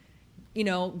things,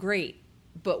 great.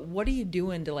 But what are you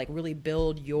doing to like really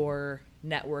build your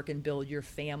network and build your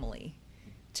family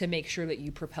to make sure that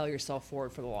you propel yourself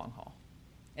forward for the long haul?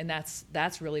 And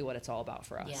that's really what it's all about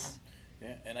for us.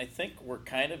 Yeah, and I think we're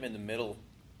kind of in the middle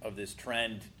of this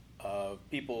trend of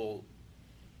people,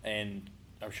 and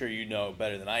I'm sure you know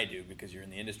better than I do because you're in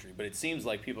the industry, but it seems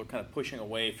like people are kind of pushing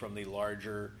away from the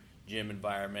larger gym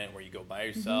environment where you go by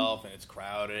yourself and it's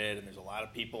crowded and there's a lot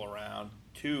of people around,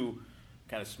 to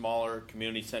kind of smaller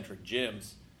community-centric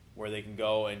gyms where they can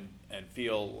go and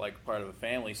feel like part of a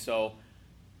family. So,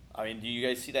 I mean, do you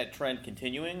guys see that trend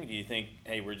continuing? Do you think,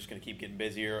 hey, we're just going to keep getting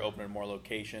busier, opening more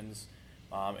locations?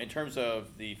 In terms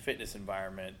of the fitness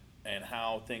environment and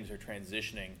how things are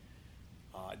transitioning,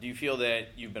 do you feel that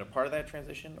you've been a part of that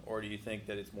transition, or do you think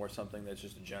that it's more something that's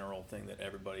just a general thing that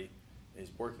everybody is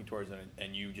working towards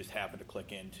and you just happen to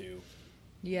click into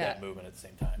that movement at the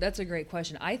same time? That's a great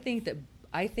question. I think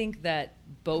that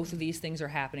both of these things are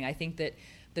happening. I think that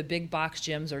the big box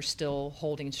gyms are still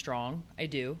holding strong. I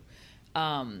do.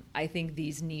 I think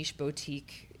these niche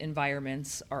boutique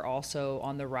environments are also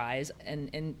on the rise,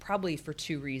 and probably for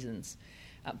two reasons.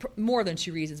 More than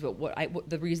two reasons, but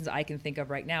the reasons I can think of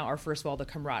right now are, first of all, the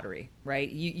camaraderie, right?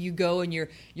 You go and you're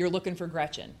looking for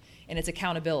Gretchen, and it's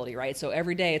accountability, right? So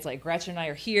every day it's like, Gretchen and I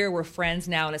are here, we're friends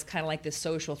now, and it's kind of like this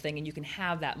social thing, and you can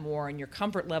have that more, and your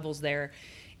comfort level's there,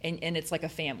 and it's like a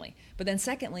family. But then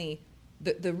secondly,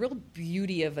 the real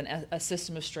beauty of a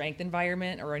system of strength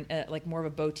environment, or like more of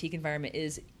a boutique environment,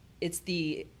 is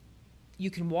you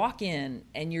can walk in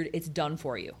and it's done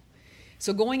for you.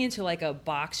 So going into like a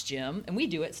box gym, and we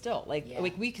do it still, like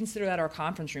we consider that our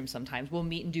conference room sometimes. We'll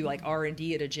meet and do like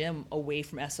R&D at a gym away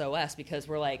from SOS because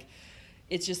we're like,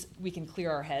 it's just, we can clear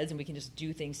our heads and we can just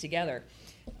do things together.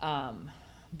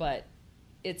 But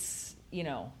it's,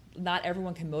 not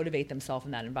everyone can motivate themselves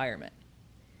in that environment.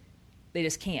 They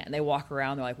just can't. They walk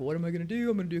around. They're like, well, what am I going to do?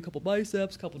 I'm going to do a couple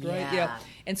biceps, a couple dry. Yeah.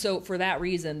 And so for that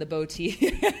reason, the boutique,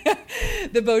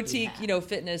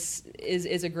 fitness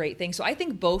is a great thing. So I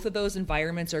think both of those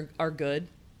environments are good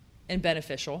and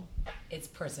beneficial. It's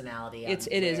personality. It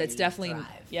is. It's definitely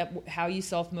how you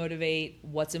self motivate,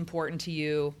 what's important to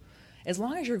you. As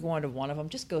long as you're going to one of them,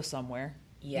 just go somewhere.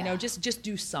 Yeah. Just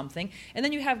do something. And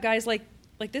then you have guys like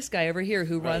this guy over here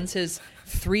who runs his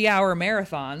 3-hour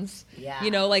marathons. Yeah.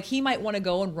 Like he might want to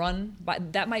go and run,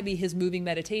 that might be his moving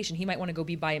meditation. He might want to go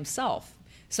be by himself.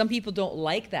 Some people don't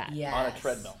like that. Yes. On a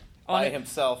treadmill. By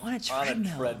himself. On a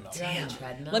treadmill. Damn.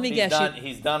 Treadmill. Let me guess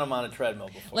he's done them on a treadmill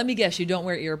before. Let me guess, you don't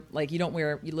wear you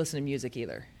listen to music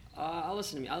either. I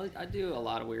listen to I do a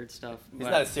lot of weird stuff. He's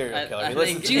not a serial killer. I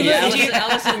listen to music.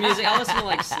 I listen to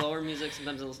like slower music.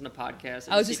 Sometimes I listen to podcasts.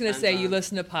 I was just going to say, you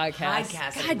listen to podcasts.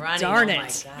 God darn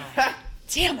it. Oh my God.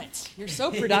 Damn it. You're so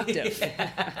productive.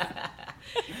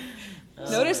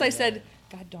 Notice I said,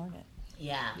 God darn it.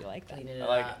 Yeah. You like that? I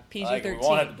like it. PG-13. We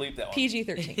won't have to bleep that one.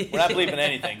 PG-13. We're not bleeping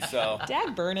anything, so.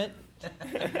 Dag burn it.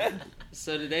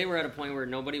 So today we're at a point where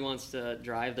nobody wants to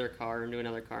drive their car into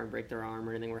another car and break their arm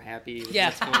or anything. We're happy with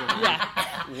what's going on.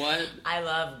 Yeah. I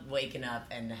love waking up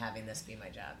and having this be my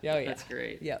job. Oh, yeah. That's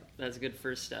great. Yep. That's a good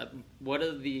first step. What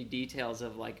are the details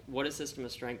of, like, what is System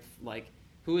of Strength like?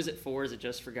 Who is it for? Is it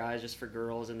just for guys, just for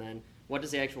girls? And then what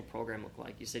does the actual program look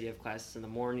like? You said you have classes in the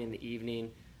morning, in the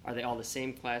evening. Are they all the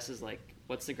same classes? Like,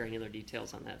 what's the granular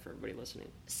details on that for everybody listening?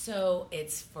 So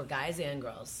it's for guys and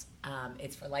girls.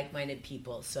 It's for like-minded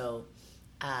people. So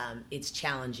it's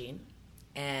challenging.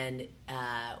 And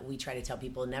we try to tell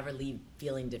people never leave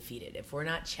feeling defeated. If we're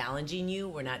not challenging you,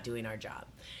 we're not doing our job.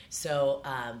 So,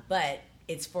 but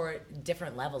it's for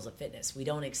different levels of fitness. We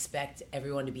don't expect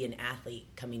everyone to be an athlete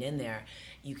coming in there.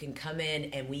 You can come in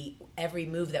and every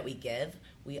move that we give,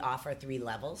 we offer 3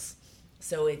 levels.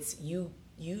 So it's you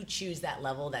choose that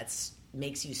level that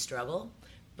makes you struggle,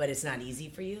 but it's not easy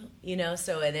for you, you know?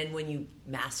 So, and then when you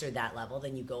master that level,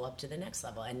 then you go up to the next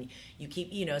level and you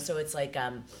keep, you know, so it's like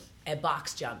a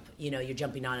box jump, you know, you're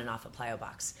jumping on and off a plyo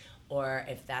box. Or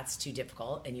if that's too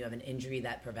difficult and you have an injury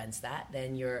that prevents that,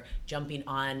 then you're jumping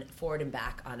on forward and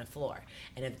back on a floor.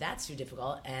 And if that's too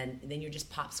difficult, and then you're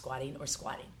just pop squatting or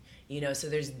squatting. You know, so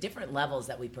there's different levels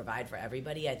that we provide for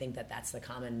everybody. I think that that's the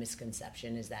common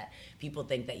misconception, is that people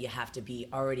think that you have to be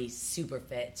already super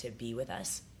fit to be with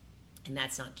us. And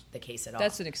that's not the case at all.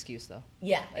 That's an excuse, though.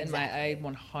 Yeah, exactly. I 100%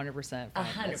 find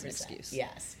that's an 100%. excuse.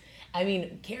 Yes. I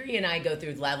mean, Carrie and I go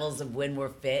through levels of when we're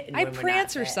fit and when we're not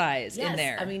fit. I prancercise in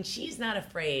there. I mean, she's not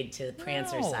afraid to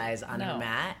prancercise on her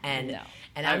mat, and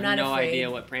I I'm have not no afraid. idea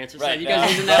what prancercise. Right, You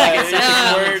guys using that like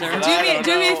a second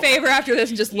Do me a favor after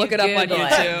this and just look it up on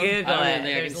YouTube. Google it.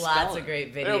 There's lots of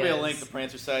great videos. There'll be a link to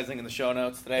prancercising in the show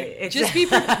notes today. Just be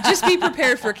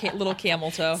prepared for a little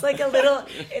camel toe. It's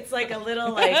like a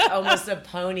little like almost a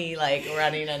pony like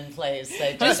running in place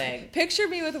type of thing. Picture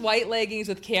me with white leggings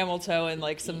with camel toe and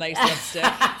like some nice lipstick.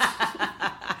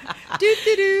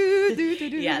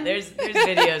 Yeah, there's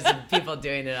videos of people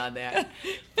doing it on there,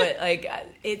 but like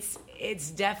it's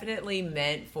definitely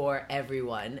meant for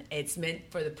everyone. It's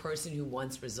meant for the person who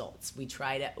wants results. We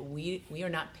are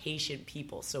not patient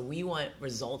people, so we want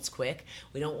results quick.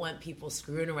 We don't want people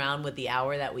screwing around with the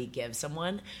hour that we give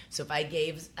someone. So if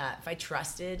I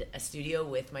trusted a studio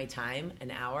with my time, an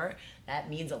hour, that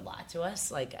means a lot to us.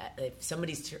 Like if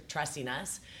somebody's trusting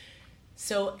us.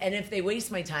 So, and if they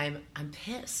waste my time, I'm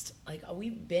pissed. Like,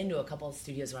 we've been to a couple of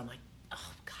studios where I'm like,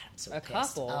 oh, God, I'm so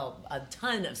pissed. Couple? Oh, a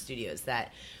ton of studios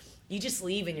that you just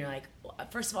leave and you're like, well,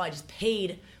 first of all, I just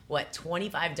paid,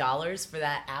 $25 for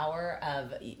that hour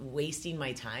of wasting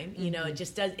my time? You know,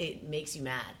 it makes you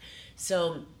mad.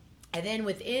 So, and then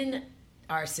within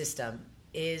our system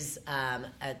is a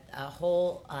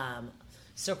whole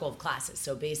circle of classes.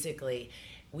 So basically,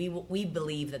 we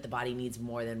believe that the body needs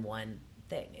more than one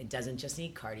thing. It doesn't just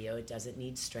need cardio. It doesn't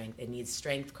need strength. It needs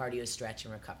strength, cardio, stretch,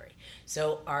 and recovery.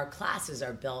 So our classes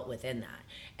are built within that.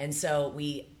 And so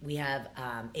we have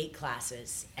 8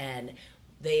 classes, and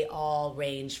they all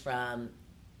range from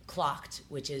clocked,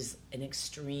 which is an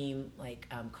extreme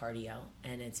cardio,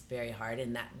 and it's very hard.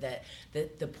 And that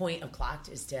the point of clocked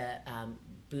is to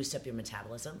boost up your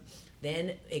metabolism.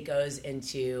 Then it goes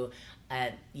into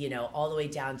all the way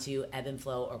down to ebb and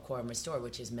flow or core and restore,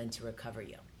 which is meant to recover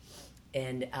you.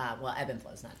 And ebb and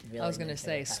flow is not really. I was going to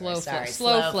say slow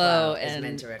flow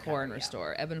and core and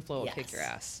restore. Ebb and flow will kick your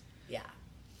ass. Yeah.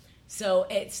 So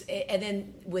and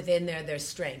then within there's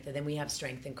strength, and then we have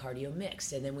strength and cardio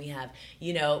mixed, and then we have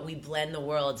we blend the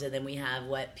worlds, and then we have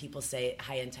what people say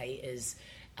high and tight is.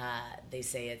 They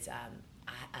say it's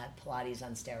Pilates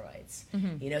on steroids.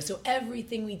 Mm-hmm. So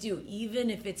everything we do, even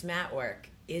if it's mat work,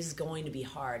 is going to be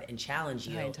hard and challenge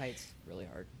you. High and tight's really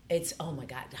hard. It's, oh my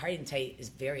God, hard and tight is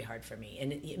very hard for me.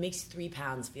 And it makes 3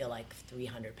 pounds feel like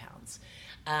 300 pounds.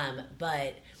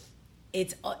 But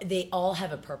they all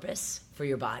have a purpose for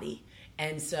your body.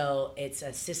 And so it's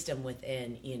a system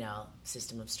within,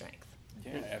 system of strength.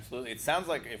 Yeah, absolutely. It sounds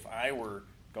like if I were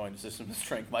going to system of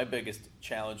strength, my biggest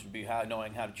challenge would be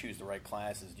knowing how to choose the right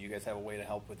classes. Do you guys have a way to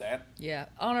help with that? Yeah.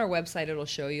 On our website, it'll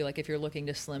show you, like, if you're looking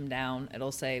to slim down,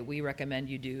 it'll say, we recommend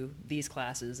you do these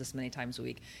classes this many times a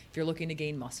week. If you're looking to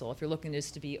gain muscle, if you're looking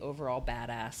just to be overall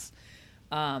badass,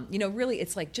 really,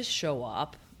 it's like, just show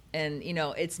up. And,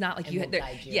 it's not like you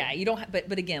don't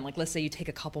but again, like, let's say you take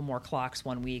a couple more clocks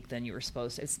one week than you were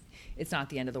supposed to. It's not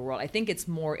the end of the world. I think it's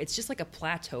just like a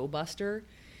plateau buster.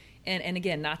 And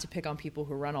again, not to pick on people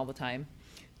who run all the time,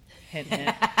 hint,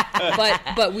 hint.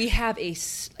 but we have a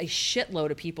shitload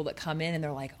of people that come in and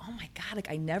they're like, oh my God, like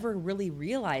I never really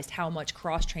realized how much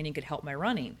cross training could help my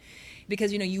running.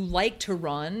 Because, you like to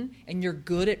run and you're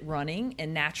good at running,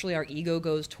 and naturally our ego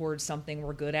goes towards something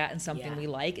we're good at and something we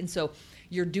like. And so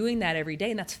you're doing that every day,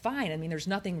 and that's fine. I mean, there's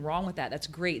nothing wrong with that. That's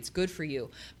great. It's good for you.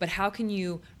 But how can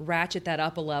you ratchet that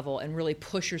up a level and really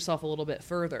push yourself a little bit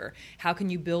further? How can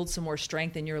you build some more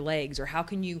strength in your legs? Or how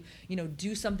can you,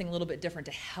 do something a little bit different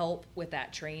to help with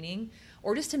that training?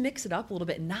 Or just to mix it up a little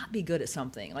bit and not be good at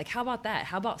something. Like, how about that?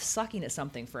 How about sucking at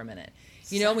something for a minute?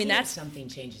 That's something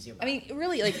changes your body. I mean,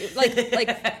 really,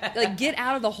 like get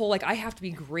out of the whole, like, I have to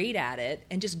be great at it,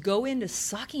 and just go into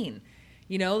sucking.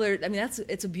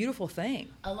 It's a beautiful thing.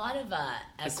 A lot of the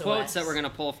quotes that we're gonna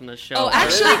pull from this show. Oh,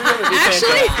 actually,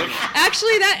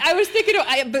 that I was thinking.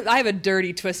 But I have a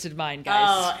dirty, twisted mind,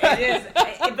 guys. Oh, it is.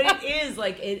 But it is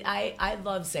like it. I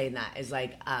love saying that. Is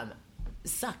like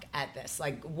suck at this.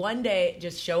 Like, one day,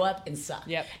 just show up and suck.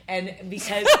 Yep. And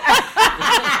because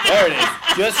there it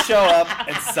is. Just show up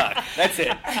and suck. That's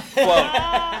it. Quote.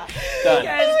 Done.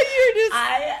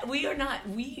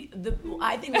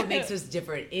 I think what makes us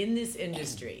different in this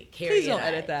industry, Carrie Please don't and I,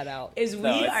 edit that out. is we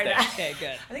are not. Okay,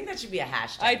 good. I think that should be a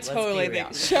hashtag. I Let's totally be think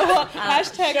real. show up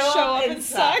hashtag show up and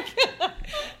suck.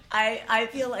 I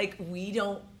feel like we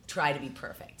don't try to be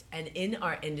perfect, and in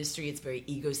our industry, it's very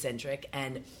egocentric,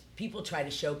 and people try to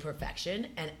show perfection,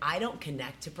 and I don't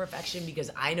connect to perfection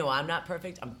because I know I'm not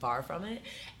perfect. I'm far from it,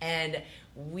 and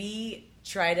I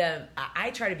try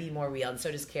to be more real, and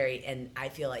so does Carrie, and I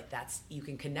feel like you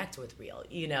can connect with real,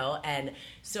 and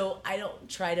so I don't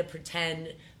try to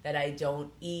pretend that I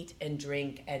don't eat and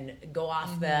drink and go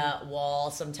off the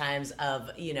wall sometimes of,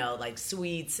 like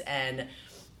sweets and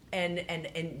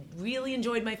really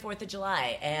enjoyed my 4th of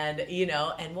July and,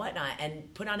 and whatnot,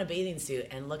 and put on a bathing suit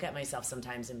and look at myself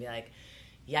sometimes and be like,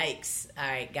 yikes, all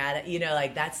right, got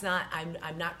it. That's not,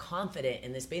 I'm not confident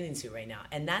in this bathing suit right now.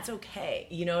 And that's okay.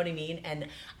 You know what I mean? And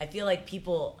I feel like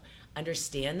people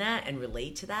understand that and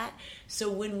relate to that. So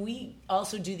when we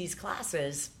also do these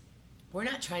classes, we're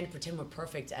not trying to pretend we're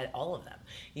perfect at all of them.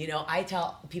 I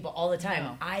tell people all the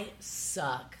time, I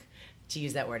suck, to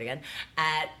use that word again,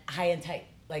 at high and tight.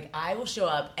 Like, I will show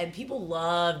up, and people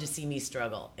love to see me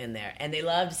struggle in there, and they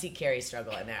love to see Carrie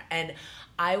struggle in there. And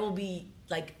I will be,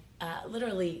 like,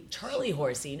 literally Charlie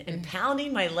horsing and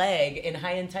pounding my leg in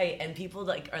high and tight, and people,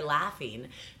 like, are laughing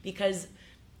because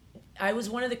I was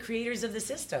one of the creators of the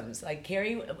systems. Like,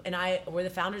 Carrie and I were the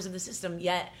founders of the system,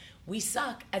 yet we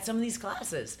suck at some of these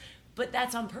classes. But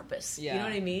that's on purpose. Yeah. You know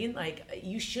what I mean? Like,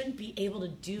 you shouldn't be able to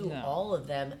do all of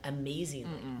them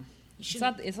amazingly. It's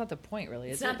not the point, really.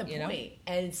 It's not the point.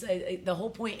 And it's the whole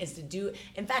point is to do.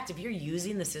 In fact, if you're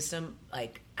using the system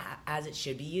like as it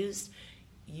should be used,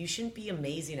 you shouldn't be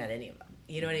amazing at any of them.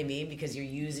 You know what I mean? Because you're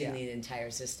using the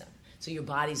entire system, so your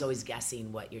body's always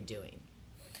guessing what you're doing.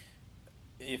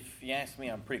 If you ask me,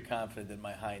 I'm pretty confident that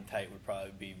my high and tight would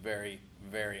probably be very,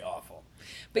 very awful.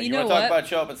 But you know want what? to talk about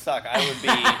show up and suck? I would be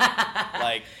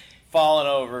like falling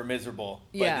over, miserable.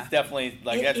 But it's definitely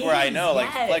like that's where I know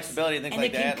like flexibility and things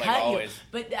like that. Like always.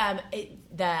 But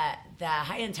the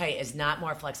high and tight is not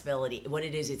more flexibility. What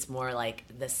it is, it's more like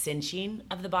the cinching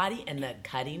of the body and the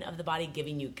cutting of the body,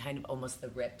 giving you kind of almost the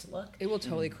ripped look. It will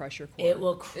totally crush your core. It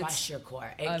will crush your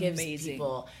core. It gives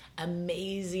people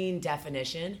amazing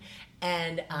definition.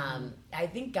 And I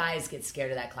think guys get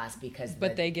scared of that class because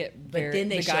then they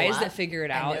the guys that figure it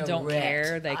out don't ripped.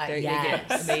 Care. They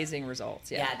get amazing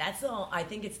results. Yeah, that's I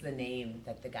think it's the name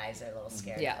that the guys are a little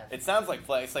scared of. It sounds like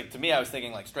flex. Like to me, I was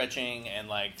thinking like stretching and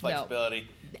like flexibility.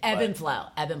 Ebb and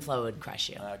flow would crush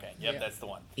you. Okay, that's the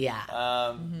one.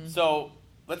 Yeah. So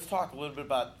let's talk a little bit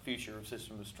about the future of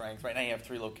System of Strength. Right now, you have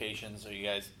 3 locations. Are you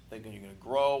guys thinking you're going to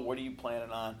grow? What are you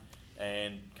planning on?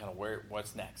 And kind of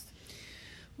what's next?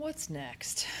 What's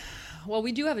next? Well,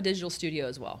 we do have a digital studio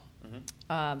as well.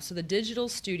 So the digital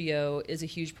studio is a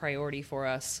huge priority for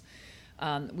us.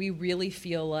 We really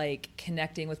feel like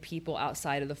connecting with people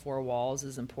outside of the 4 walls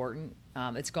is important.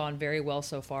 It's gone very well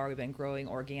so far. We've been growing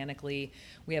organically.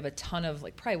 We have a ton of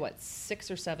probably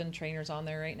 6 or 7 trainers on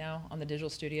there right now on the digital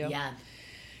studio. Yeah.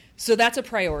 So that's a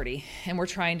priority, and we're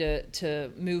trying to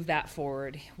move that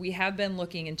forward. We have been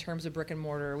looking in terms of brick and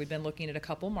mortar. We've been looking at a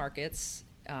couple markets.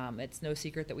 It's no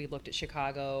secret that we've looked at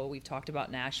Chicago. We've talked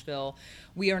about Nashville.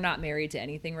 We are not married to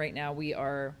anything right now. We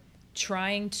are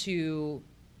trying to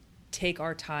take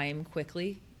our time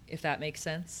quickly, if that makes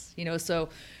sense. So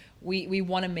we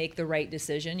want to make the right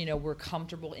decision. We're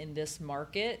comfortable in this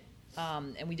market,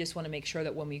 and we just want to make sure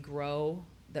that when we grow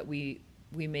that we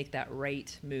make that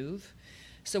right move.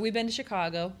 So we've been to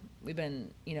Chicago. We've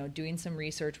been, doing some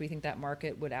research. We think that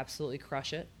market would absolutely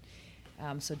crush it.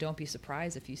 So don't be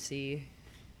surprised if you see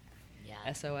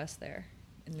SOS there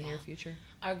in the near future.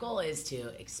 Our goal is to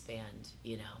expand,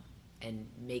 and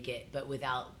make it, but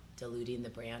without diluting the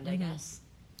brand, I guess.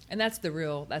 And that's the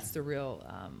real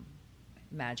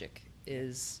magic,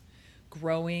 is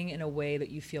growing in a way that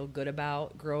you feel good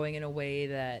about, growing in a way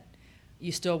that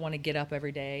you still want to get up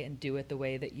every day and do it the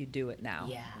way that you do it now.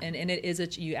 Yeah. And it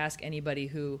is you ask anybody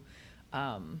who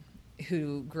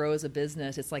grows a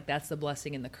business, it's like that's the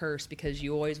blessing and the curse, because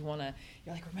you always want to,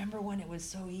 you're like, remember when it was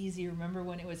so easy, remember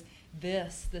when it was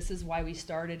this is why we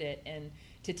started it. And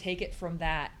to take it from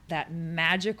that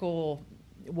magical,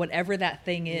 whatever that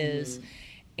thing is,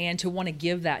 and to want to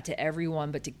give that to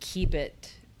everyone, but to keep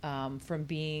it from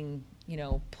being,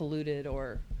 polluted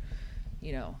or,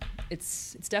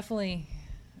 it's definitely,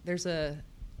 there's a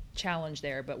challenge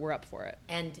there, but we're up for it.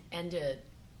 And to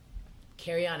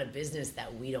carry on a business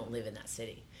that we don't live in that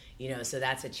city, so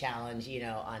that's a challenge,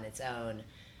 on its own,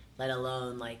 let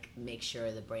alone make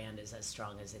sure the brand is as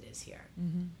strong as it is here.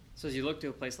 So as you look to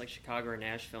a place like Chicago or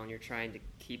Nashville and you're trying to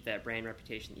keep that brand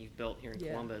reputation that you've built here in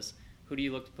Columbus, who do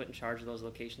you look to put in charge of those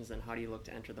locations, and how do you look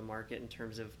to enter the market in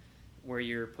terms of where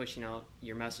you're pushing out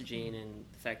your messaging and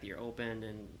the fact that you're open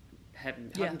and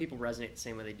having people resonate the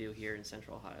same way they do here in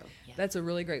Central Ohio? Yeah. That's a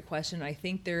really great question. I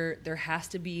think there has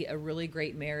to be a really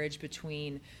great marriage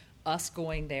between us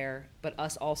going there, but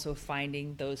us also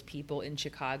finding those people in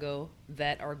Chicago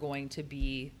that are going to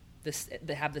be that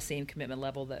have the same commitment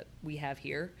level that we have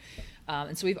here.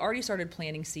 And so we've already started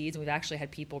planting seeds, and we've actually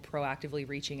had people proactively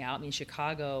reaching out. I mean,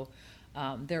 Chicago,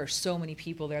 there are so many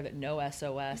people there that know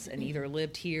SOS and either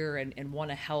lived here and want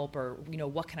to help, or,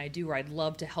 what can I do, or I'd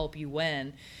love to help you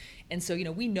when. And so,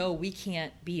 we know we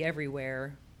can't be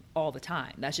everywhere all the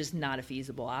time. That's just not a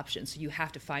feasible option. So you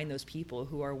have to find those people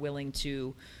who are willing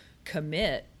to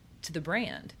commit to the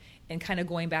brand. And kind of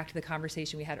going back to the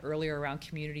conversation we had earlier around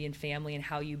community and family and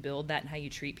how you build that and how you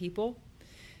treat people.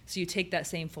 So you take that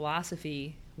same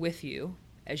philosophy with you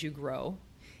as you grow.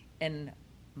 And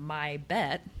my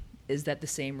bet is that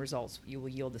you will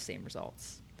yield the same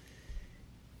results.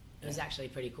 It was actually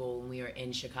pretty cool when we were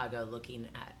in Chicago looking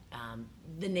at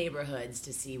the neighborhoods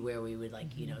to see where we would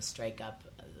strike up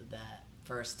the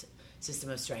first system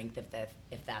of strength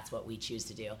if that's what we choose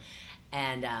to do.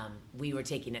 And we were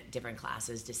taking different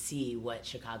classes to see what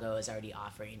Chicago is already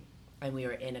offering. And we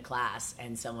were in a class,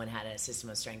 and someone had a System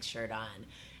of Strength shirt on,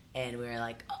 and we were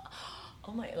like,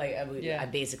 "Oh my!" I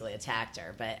basically attacked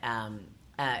her, but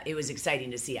it was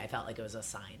exciting to see. I felt like it was a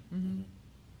sign.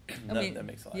 Mm-hmm. That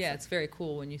makes a lot of sense. It's very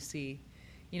cool when you see,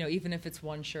 even if it's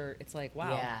one shirt, it's like,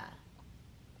 wow.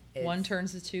 Yeah. One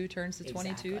turns to 2, turns to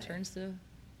 22, Exactly. turns to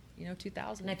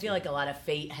 2,000. And I feel like a lot of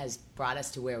fate has brought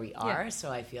us to where we are,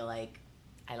 so I feel like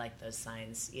I like those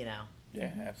signs, Yeah,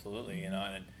 absolutely. And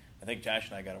I think Josh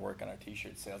and I got to work on our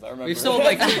T-shirt sales. I remember we've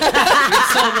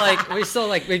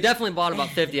definitely bought about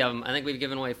 50 of them. I think we've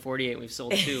given away 48 and we've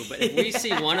sold 2. But if we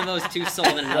see one of those 2 sold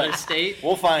in another state,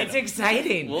 we'll find it's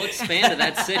exciting. We'll expand to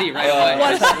that city right away.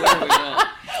 That's where we go.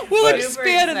 We'll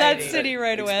expand to that city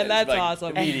right away. That's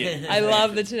awesome. I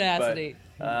love the tenacity.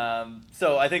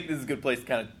 So I think this is a good place to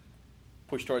kind of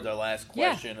push towards our last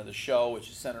question of the show, which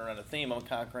is centered around a theme of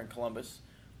Conquering Columbus,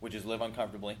 which is live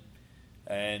uncomfortably.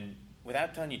 And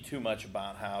without telling you too much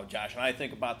about how Josh and I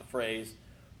think about the phrase,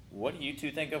 what do you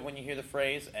two think of when you hear the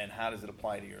phrase, and how does it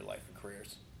apply to your life and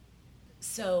careers?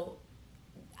 So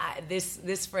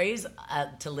this phrase,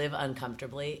 to live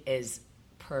uncomfortably, is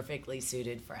perfectly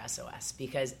suited for SOS,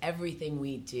 because everything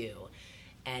we do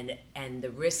and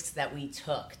the risks that we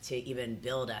took to even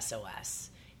build SOS,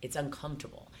 it's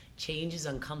uncomfortable. Change is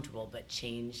uncomfortable, but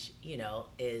change,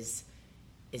 is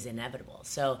inevitable.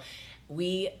 So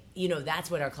that's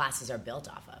what our classes are built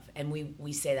off of. And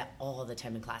we say that all the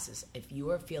time in classes. If you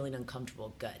are feeling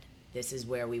uncomfortable, good. This is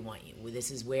where we want you.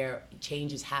 This is where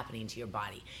change is happening to your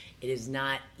body. It is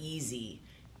not easy,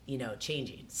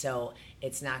 changing. So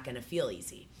it's not going to feel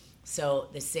easy. So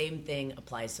the same thing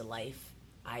applies to life,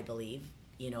 I believe.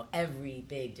 Every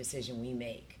big decision we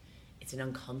make, it's an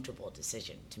uncomfortable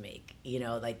decision to make.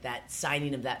 Like that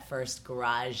signing of that first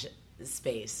garage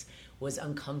space was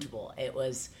uncomfortable. It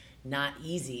was not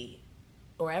easy,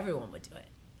 or everyone would do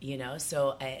it,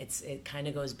 So it kind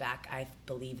of goes back. I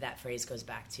believe that phrase goes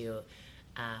back to,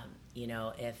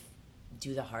 if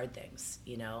do the hard things,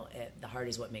 the hard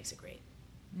is what makes it great.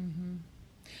 Mm-hmm.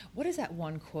 What is that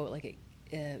one quote? Like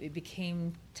it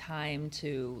became time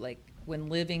to, like, when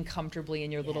living comfortably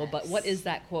in your little butt. What is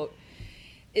that quote?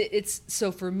 It's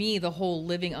so for me, the whole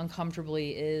living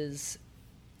uncomfortably is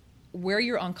where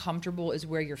you're uncomfortable is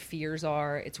where your fears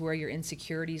are. It's where your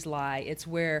insecurities lie. It's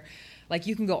where, like,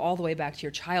 you can go all the way back to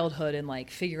your childhood and, like,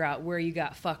 figure out where you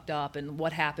got fucked up and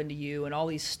what happened to you and all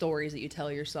these stories that you tell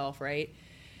yourself, right?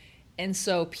 And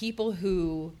so people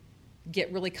who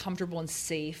get really comfortable and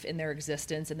safe in their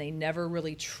existence and they never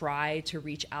really try to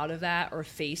reach out of that or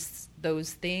face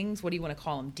those things, what do you want to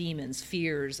call them? Demons,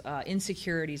 fears,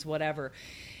 insecurities, whatever.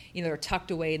 They're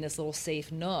tucked away in this little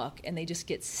safe nook, and they just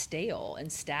get stale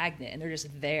and stagnant, and they're just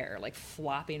there, like,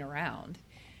 flopping around.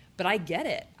 But I get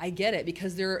it,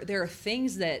 because there are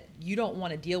things that you don't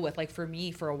want to deal with. Like, for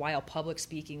me, for a while, public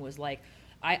speaking was like,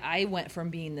 I went from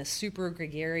being this super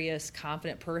gregarious,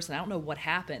 confident person. I don't know what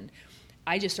happened.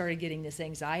 I just started getting this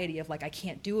anxiety of, like, I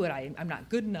can't do it. I'm not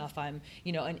good enough.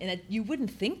 You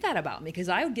wouldn't think that about me, because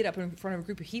I would get up in front of a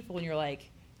group of people, and you're like,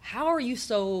 how are you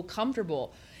so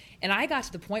comfortable? And I got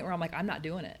to the point where I'm like, I'm not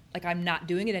doing it. Like, I'm not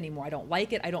doing it anymore. I don't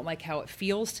like it. I don't like how it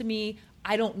feels to me.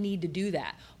 I don't need to do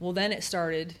that. Well, then it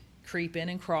started, creeping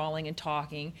and crawling and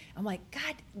talking. I'm like,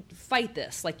 God, fight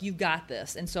this. Like, you've got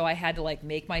this. And so I had to like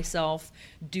make myself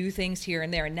do things here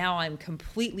and there. And now I'm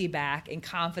completely back and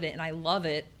confident, and I love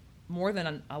it more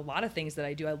than a lot of things that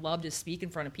I do. I love to speak in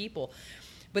front of people.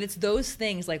 But it's those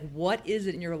things, like, what is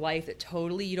it in your life that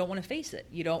totally you don't want to face it?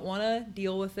 You don't want to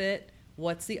deal with it.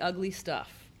 What's the ugly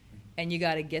stuff? And you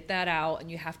got to get that out,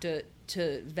 and you have to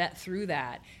vet through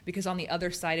that, because on the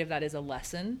other side of that is a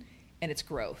lesson, and it's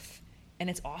growth, and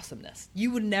it's awesomeness.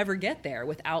 You would never get there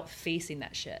without facing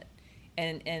that shit.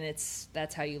 And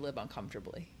that's how you live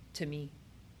uncomfortably, to me,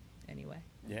 anyway.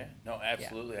 Yeah, no,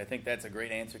 absolutely. Yeah. I think that's a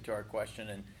great answer to our question.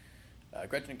 And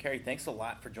Gretchen and Carrie, thanks a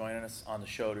lot for joining us on the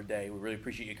show today. We really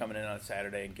appreciate you coming in on a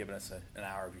Saturday and giving us an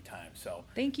hour of your time. So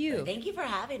thank you. Thank you for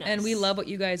having us. And we love what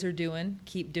you guys are doing.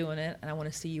 Keep doing it. And I want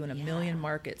to see you in a million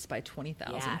markets by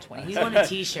 20,020. We want a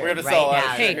T-shirt. We're gonna right sell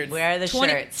now. Hey, where are the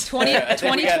shirts?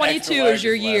 2022 is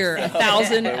your year. Left.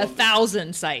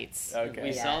 1,000 sites. Okay. If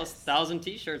we sell 1,000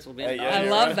 T-shirts, we'll be. I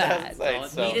love that.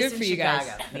 Good for you guys.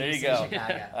 There you go. All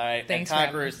right. Thanks, and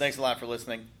Conquerors, thanks a lot for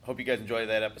listening. Hope you guys enjoyed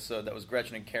that episode. That was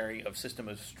Gretchen and Carrie of System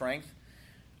of Strength.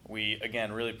 We,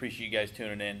 again, really appreciate you guys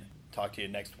tuning in. Talk to you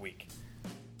next week.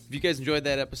 If you guys enjoyed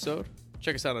that episode,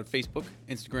 check us out on Facebook,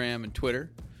 Instagram, and Twitter,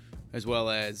 as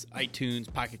well as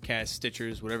iTunes, Pocket Cast,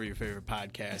 Stitchers, whatever your favorite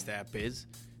podcast app is.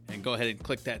 And go ahead and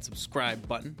click that subscribe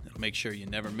button. It'll make sure you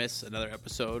never miss another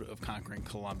episode of Conquering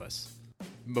Columbus.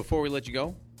 Before we let you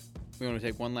go, we want to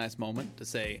take one last moment to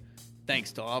say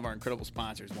thanks to all of our incredible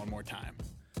sponsors one more time.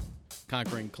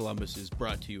 Conquering Columbus is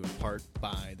brought to you in part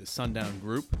by the Sundown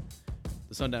Group.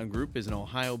 The Sundown Group is an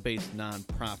Ohio-based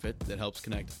nonprofit that helps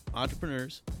connect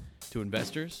entrepreneurs to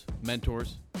investors,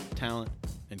 mentors, talent,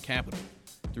 and capital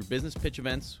through business pitch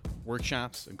events,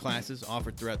 workshops, and classes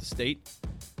offered throughout the state.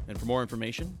 And for more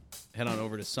information, head on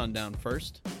over to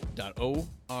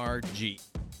sundownfirst.org.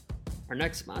 Our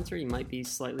next sponsor you might be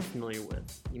slightly familiar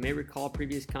with. You may recall a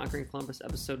previous Conquering Columbus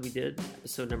episode we did,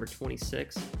 episode number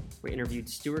 26. We interviewed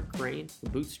Stuart Crane, who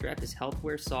bootstrapped his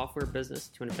healthcare software business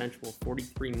to an eventual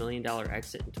 $43 million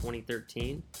exit in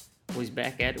 2013. Well, he's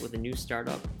back at it with a new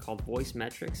startup called Voice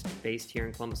Metrics, based here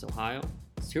in Columbus, Ohio.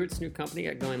 Stuart's new company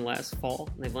got going last fall,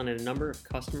 and they've landed a number of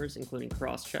customers, including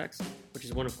Crosschecks, which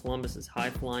is one of Columbus's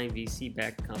high-flying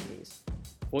VC-backed companies.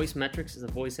 Voice Metrics is a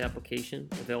voice application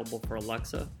available for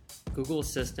Alexa, Google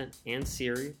Assistant, and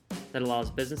Siri that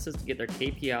allows businesses to get their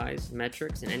KPIs,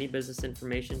 metrics, and any business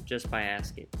information just by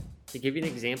asking. To give you an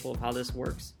example of how this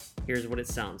works, here's what it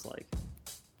sounds like.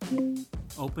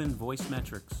 Open Voice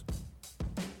Metrics.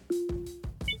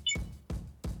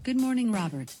 Good morning,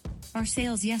 Robert. Our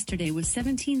sales yesterday was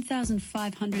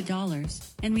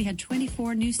 $17,500, and we had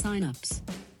 24 new signups.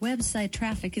 Website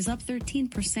traffic is up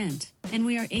 13%, and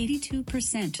we are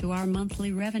 82% to our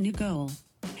monthly revenue goal.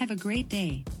 Have a great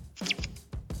day.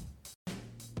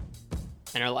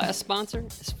 And our last sponsor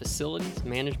is Facilities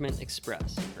Management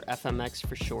Express, or FMX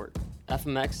for short.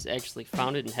 FMX is actually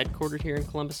founded and headquartered here in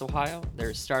Columbus, Ohio. They're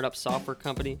a startup software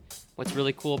company. What's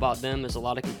really cool about them, there's a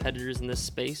lot of competitors in this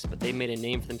space, but they made a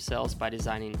name for themselves by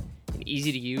designing an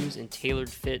easy-to-use and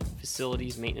tailored-fit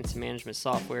facilities maintenance and management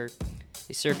software.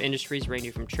 They serve industries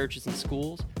ranging from churches and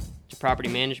schools to property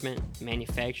management,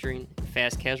 manufacturing, and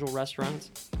fast casual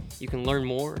restaurants. You can learn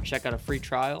more or check out a free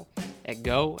trial at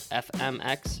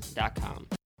gofmx.com.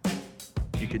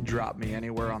 You could drop me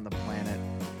anywhere on the planet,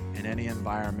 in any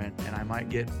environment, and I might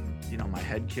get, my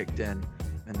head kicked in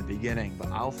the beginning, but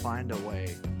I'll find a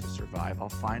way to survive. I'll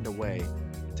find a way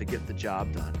to get the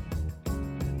job done.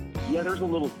 Yeah, there's a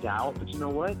little doubt, but you know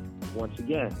what? Once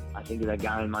again, I think of that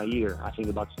guy in my ear. I think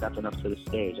about stepping up to the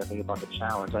stage. I think about the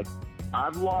challenge. Like,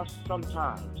 I've lost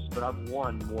sometimes, but I've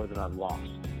won more than I've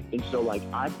lost. And so,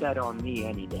 I bet on me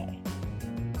any day.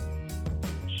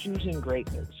 Choosing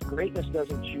greatness. Greatness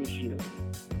doesn't choose you.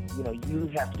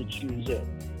 You have to choose it.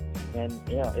 And,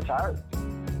 it's hard.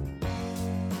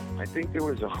 I think there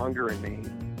was a hunger in me.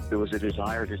 There was a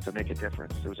desire just to make a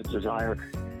difference. There was a desire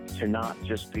to not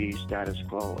just be status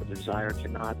quo, a desire to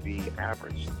not be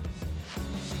average.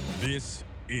 This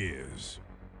is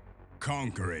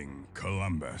Conquering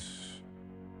Columbus.